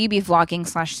will. You be vlogging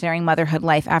 / sharing motherhood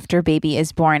life after baby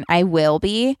is born? I will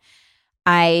be.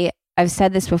 I've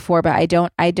said this before, but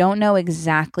I don't know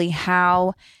exactly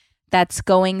how that's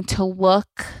going to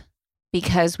look,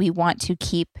 because we want to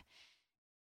keep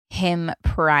him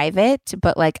private,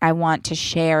 but like I want to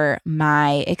share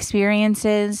my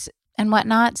experiences and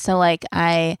whatnot. So like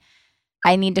I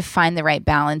need to find the right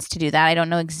balance to do that. I don't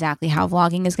know exactly how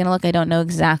vlogging is going to look. I don't know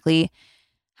exactly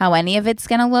how any of it's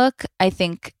going to look. I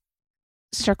think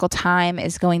Circle Time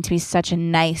is going to be such a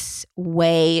nice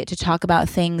way to talk about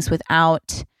things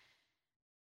without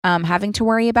having to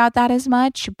worry about that as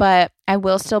much, but I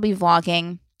will still be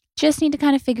vlogging. Just need to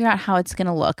kind of figure out how it's going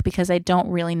to look, because I don't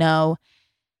really know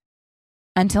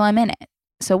until I'm in it.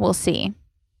 So we'll see.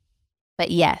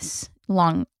 But yes,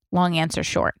 long answer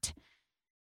short.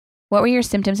 What were your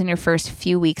symptoms in your first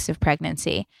few weeks of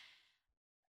pregnancy?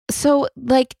 So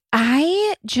like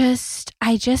I just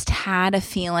had a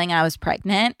feeling I was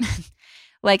pregnant.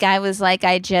 Like I was like,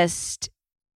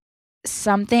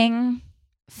 something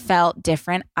felt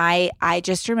different. I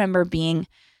just remember being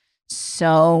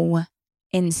so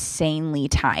insanely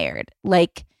tired.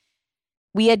 Like,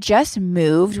 we had just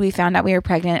moved. We found out we were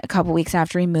pregnant a couple weeks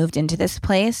after we moved into this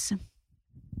place.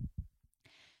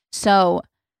 So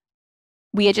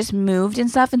we had just moved and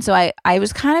stuff. And so I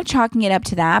was kind of chalking it up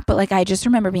to that. But like, I just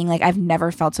remember being like, I've never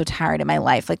felt so tired in my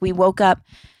life. Like, we woke up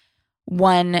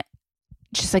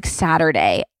just like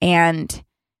Saturday, and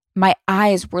my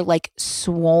eyes were like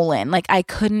swollen. Like I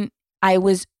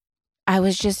was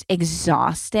just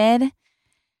exhausted.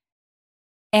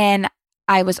 And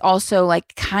I was also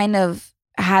like kind of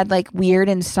had like weird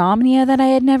insomnia that I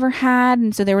had never had.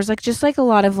 And so there was like just like a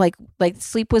lot of like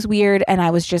sleep was weird, and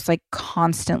I was just like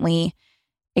constantly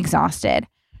exhausted.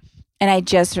 And I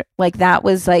just like, that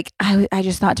was like, I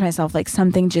just thought to myself, like,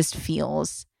 something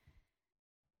feels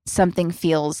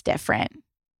different.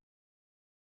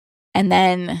 And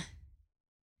then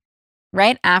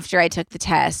right after I took the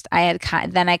test, I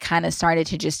kind of started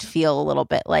to just feel a little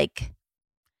bit like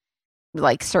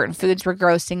certain foods were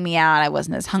grossing me out. I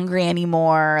wasn't as hungry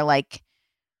anymore. Like,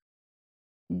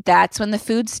 that's when the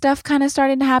food stuff kind of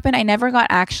started to happen. I never got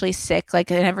actually sick.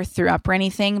 Like, I never threw up or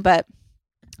anything, but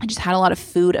I just had a lot of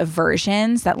food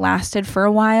aversions that lasted for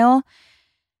a while.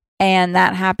 And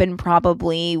that happened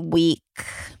probably week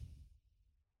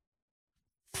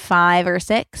 5 or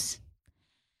 6.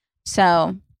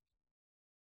 So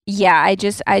Yeah, I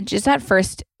just at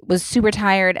first was super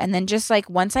tired, and then just like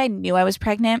once I knew I was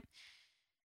pregnant,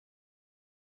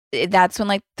 that's when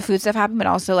like the food stuff happened, but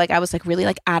also like I was like really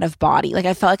like out of body. Like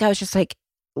I felt like I was just like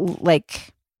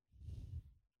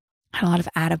had a lot of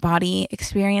out of body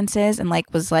experiences and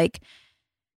like was like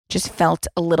just felt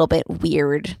a little bit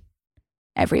weird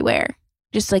everywhere.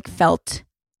 Just like felt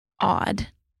odd.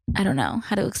 I don't know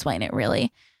how to explain it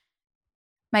really.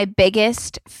 My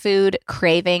biggest food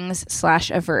cravings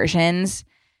slash aversions.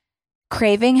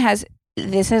 Craving has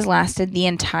this has lasted the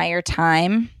entire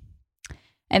time.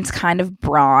 And it's kind of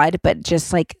broad, but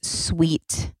just like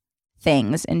sweet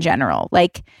things in general.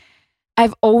 Like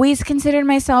I've always considered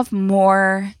myself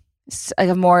more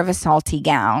of a salty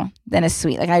gal than a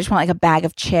sweet. Like I just want like a bag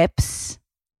of chips.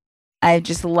 I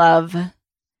just love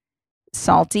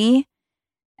salty.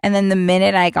 And then the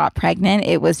minute I got pregnant,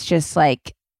 it was just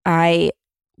like I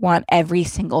want every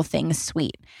single thing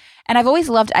sweet. And I've always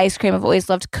loved ice cream. I've always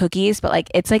loved cookies, but like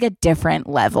it's like a different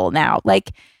level now.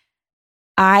 Like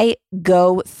I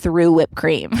go through whipped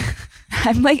cream.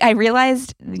 I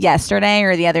realized yesterday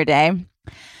or the other day,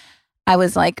 I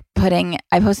was like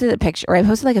I posted a picture or I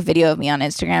posted like a video of me on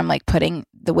Instagram, like putting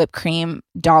the whipped cream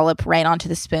dollop right onto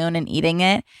the spoon and eating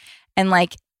it. And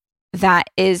like that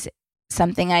is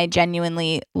something I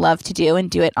genuinely love to do and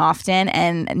do it often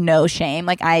and no shame.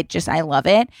 Like I love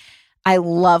it. I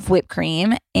love whipped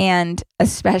cream and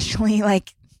especially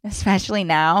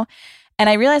now. And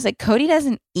I realized like Cody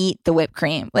doesn't eat the whipped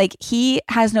cream. Like he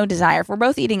has no desire. If we're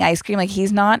both eating ice cream, like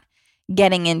he's not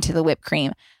getting into the whipped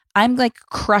cream. I'm like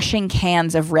crushing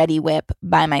cans of Ready Whip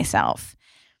by myself.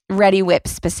 Ready Whip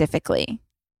specifically.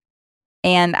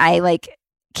 And I like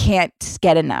can't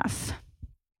get enough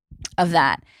of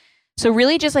that. So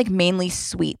really just like mainly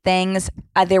sweet things.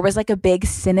 There was like a big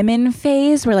cinnamon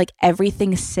phase where like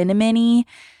everything cinnamony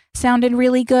sounded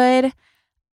really good.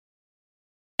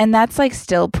 And that's like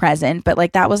still present, but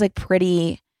like that was like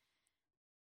pretty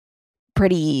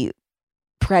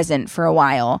present for a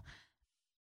while.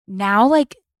 Now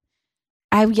like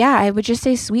I would just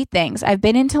say sweet things. I've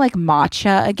been into like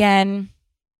matcha again.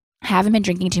 I haven't been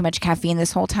drinking too much caffeine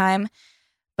this whole time,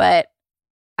 but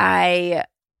I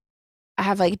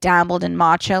have like dabbled in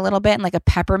matcha a little bit, and like a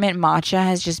peppermint matcha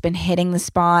has just been hitting the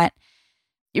spot.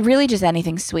 Really just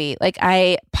anything sweet. Like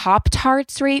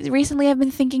Pop-Tarts recently I've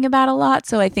been thinking about a lot.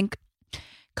 So I think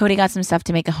Cody got some stuff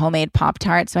to make a homemade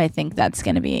Pop-Tart. So I think that's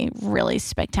going to be really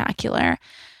spectacular.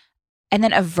 And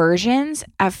then aversions.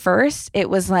 At first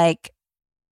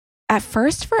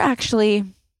for actually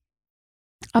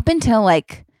up until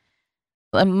like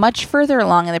much further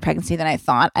along in the pregnancy than I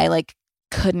thought, I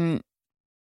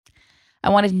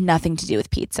wanted nothing to do with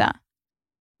pizza,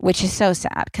 which is so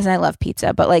sad because I love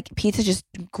pizza, but like pizza just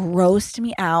grossed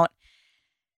me out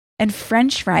and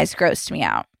French fries grossed me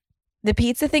out. The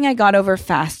pizza thing I got over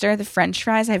faster. The French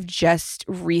fries I've just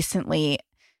recently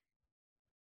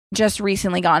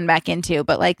gotten back into,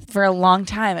 but like for a long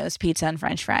time it was pizza and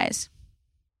French fries.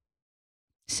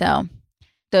 So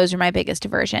those are my biggest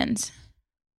aversions.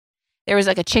 There was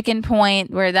like a chicken point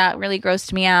where that really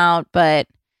grossed me out, but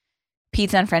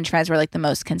pizza and French fries were like the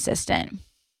most consistent.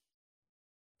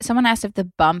 Someone asked if the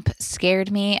bump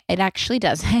scared me. It actually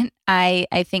doesn't.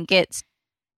 I think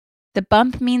the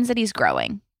bump means that he's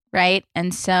growing, right?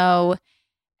 And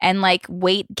like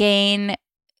weight gain,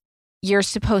 you're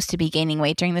supposed to be gaining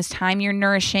weight during this time. You're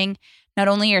nourishing not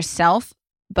only yourself,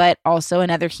 but also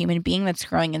another human being that's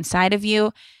growing inside of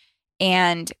you.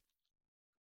 And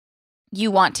you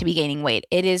want to be gaining weight.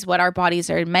 It is what our bodies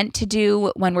are meant to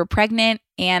do when we're pregnant.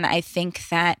 And I think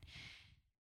that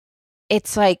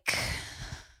it's like,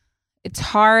 it's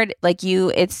hard. Like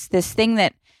it's this thing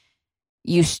that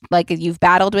you've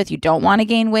battled with. You don't want to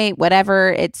gain weight,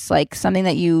 whatever. It's like something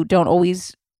that you don't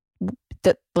always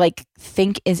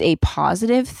think is a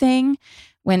positive thing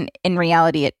when in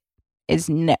reality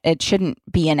it shouldn't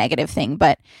be a negative thing.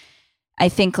 But I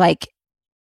think like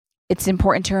it's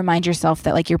important to remind yourself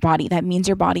that like that means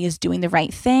your body is doing the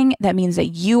right thing. That means that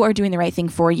you are doing the right thing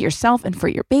for yourself and for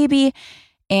your baby.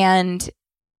 And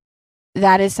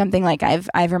that is something like I've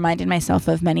reminded myself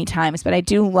of many times, but I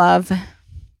do love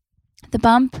the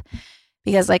bump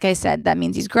because like I said, that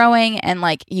means he's growing and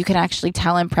like you can actually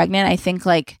tell I'm pregnant. I think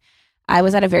like I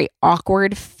was at a very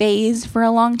awkward phase for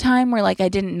a long time where like I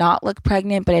did not look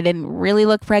pregnant, but I didn't really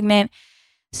look pregnant.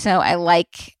 So I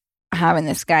like having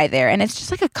this guy there, and it's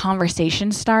just like a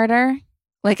conversation starter.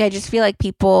 Like I just feel like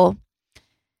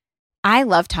I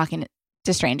love talking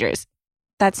to strangers.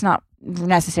 That's not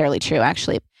necessarily true,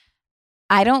 actually.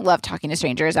 I don't love talking to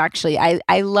strangers, actually.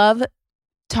 I love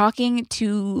talking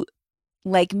to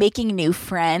like making new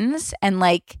friends and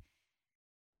like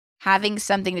having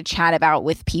something to chat about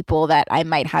with people that I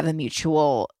might have a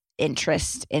mutual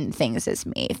interest in things as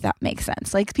me, if that makes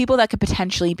sense. Like people that could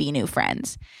potentially be new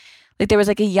friends. Like there was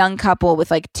like a young couple with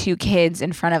like 2 kids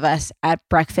in front of us at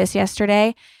breakfast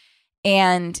yesterday.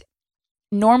 And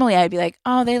normally I'd be like,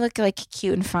 oh, they look like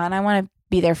cute and fun. I want to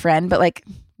be their friend. But like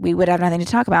we would have nothing to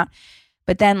talk about.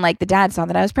 But then like the dad saw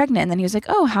that I was pregnant and then he was like,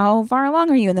 oh, how far along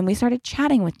are you? And then we started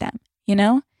chatting with them, you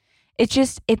know?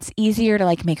 It's easier to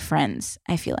like make friends,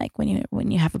 I feel like, when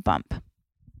you have a bump.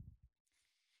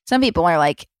 Some people are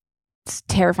like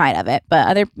terrified of it,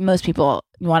 but most people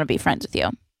want to be friends with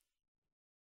you.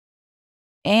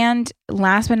 And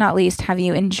last but not least, have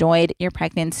you enjoyed your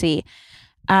pregnancy?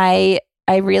 I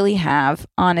really have,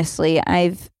 honestly.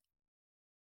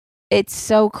 It's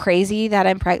so crazy that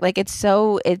I'm pregnant. Like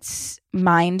it's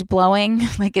mind blowing.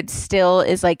 Like it still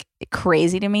is like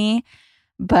crazy to me,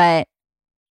 but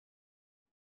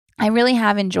I really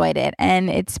have enjoyed it. And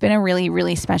it's been a really,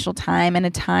 really special time, and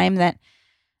a time that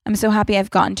I'm so happy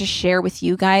I've gotten to share with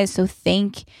you guys. So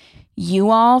thank you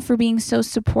all for being so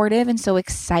supportive and so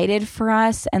excited for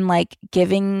us, and like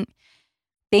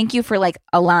thank you for like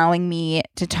allowing me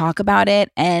to talk about it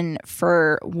and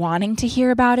for wanting to hear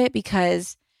about it,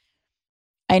 because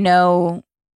I know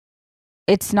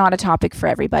it's not a topic for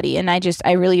everybody. And I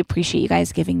really appreciate you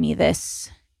guys giving me this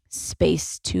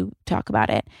space to talk about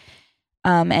it.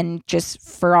 And just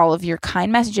for all of your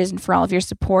kind messages and for all of your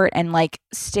support and like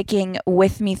sticking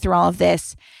with me through all of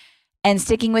this and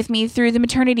sticking with me through the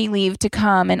maternity leave to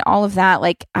come and all of that.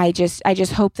 Like, I just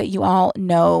hope that you all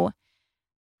know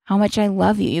how much I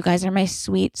love you. You guys are my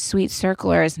sweet, sweet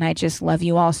circlers, and I just love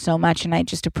you all so much. And I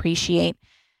just appreciate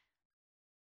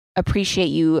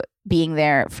you being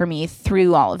there for me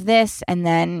through all of this, and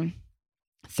then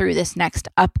through this next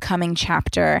upcoming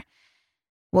chapter.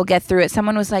 We'll get through it.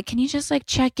 Someone was like, can you just like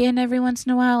check in every once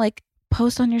in a while? Like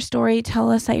post on your story,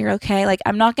 tell us that you're okay. Like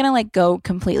I'm not going to like go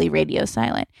completely radio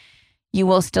silent. You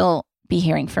will still be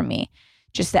hearing from me.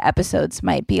 Just the episodes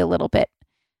might be a little bit,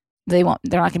 they're not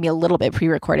going to be a little bit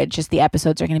pre-recorded. Just the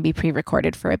episodes are going to be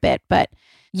pre-recorded for a bit, but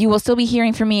you will still be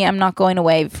hearing from me. I'm not going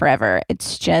away forever.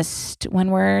 It's just when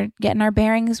we're getting our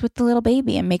bearings with the little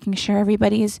baby and making sure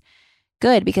everybody's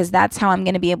good, because that's how I'm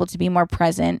going to be able to be more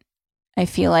present. I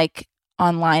feel like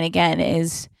online again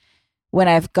is when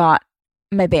I've got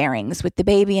my bearings with the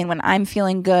baby and when I'm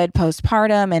feeling good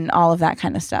postpartum and all of that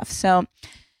kind of stuff. So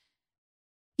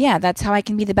yeah, that's how I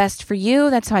can be the best for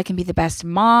you. That's how I can be the best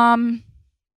mom,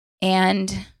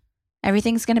 and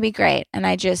everything's going to be great. And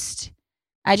I just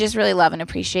really love and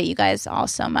appreciate you guys all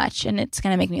so much. And it's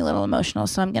going to make me a little emotional.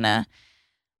 So I'm not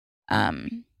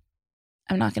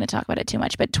going to talk about it too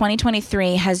much, but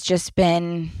 2023 has just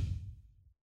been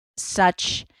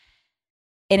such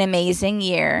an amazing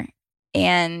year.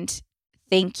 And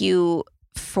thank you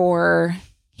for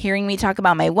hearing me talk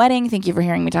about my wedding. Thank you for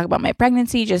hearing me talk about my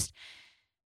pregnancy. Just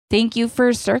thank you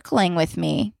for circling with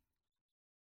me.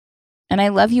 And I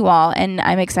love you all. And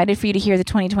I'm excited for you to hear the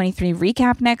 2023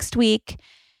 recap next week.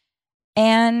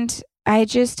 And I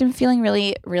just am feeling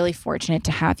really, really fortunate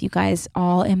to have you guys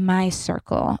all in my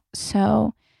circle.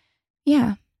 So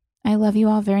yeah, I love you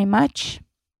all very much.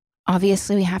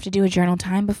 Obviously, we have to do a journal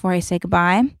time before I say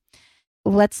goodbye.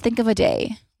 Let's think of a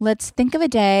day. Let's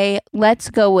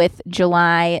go with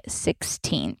July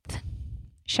 16th,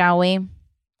 shall we?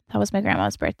 That was my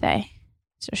grandma's birthday,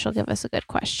 so she'll give us a good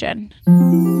question.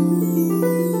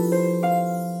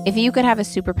 If you could have a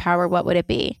superpower, what would it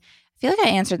be? I feel like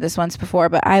I answered this once before,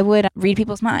 but I would read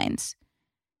people's minds.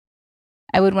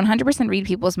 I would 100% read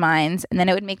people's minds, and then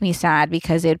it would make me sad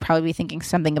because they would probably be thinking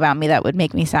something about me that would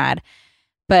make me sad.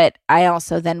 But I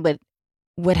also then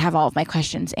would have all of my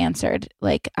questions answered.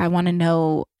 Like, I want to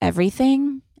know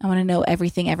everything. I want to know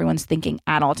everything everyone's thinking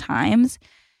at all times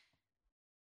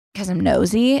because I'm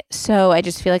nosy. So I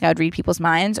just feel like I would read people's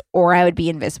minds, or I would be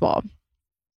invisible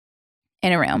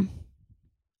in a room.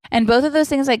 And both of those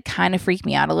things like kind of freak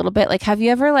me out a little bit. Like, have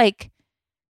you ever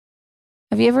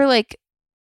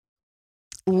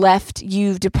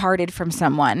you've departed from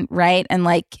someone, right? And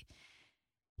like,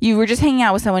 you were just hanging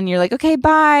out with someone and you're like, okay,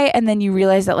 bye. And then you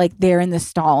realize that like they're in the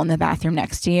stall in the bathroom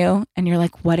next to you. And you're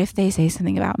like, what if they say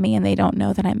something about me and they don't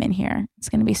know that I'm in here? It's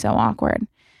going to be so awkward.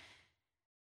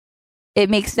 That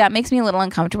makes me a little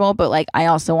uncomfortable, but like, I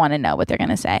also want to know what they're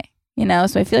going to say, you know?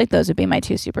 So I feel like those would be my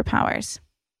 2 superpowers.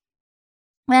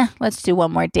 Let's do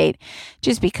one more date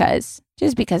just because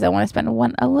I want to spend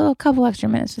a couple extra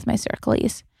minutes with my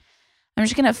circlies. I'm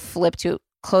just going to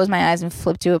close my eyes and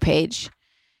flip to a page.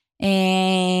 And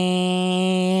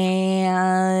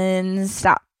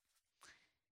stop.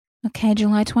 Okay,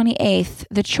 July 28th.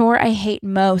 The chore I hate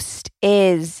most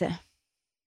is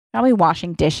Probably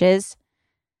washing dishes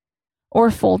or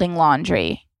folding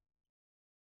laundry.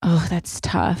 Oh, that's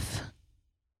tough.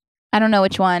 I don't know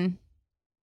which one.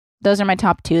 Those are my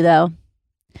top two, though.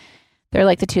 They're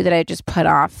like the two that I just put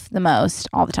off the most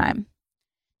all the time.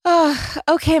 Oh,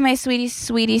 okay, my sweetie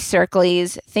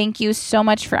circlies. Thank you so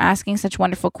much for asking such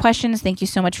wonderful questions. Thank you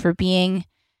so much for being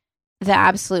the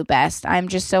absolute best. I'm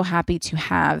just so happy to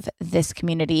have this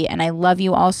community, and I love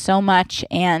you all so much.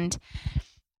 And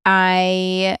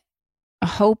I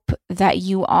hope that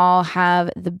you all have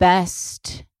the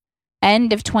best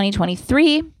end of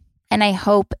 2023. And I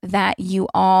hope that you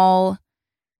all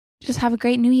just have a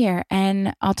great new year.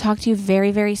 And I'll talk to you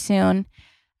very, very soon.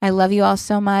 I love you all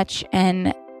so much.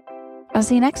 And I'll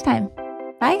see you next time.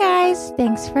 Bye, guys.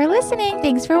 Thanks for listening.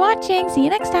 Thanks for watching. See you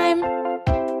next time.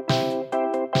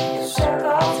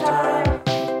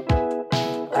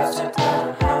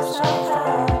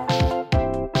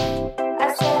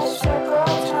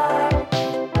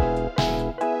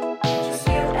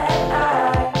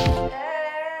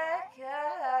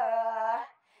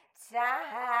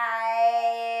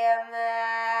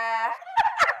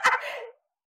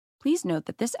 Please note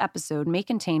that this episode may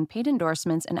contain paid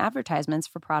endorsements and advertisements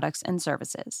for products and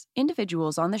services.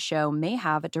 Individuals on the show may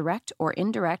have a direct or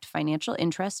indirect financial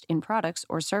interest in products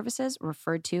or services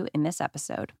referred to in this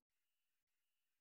episode.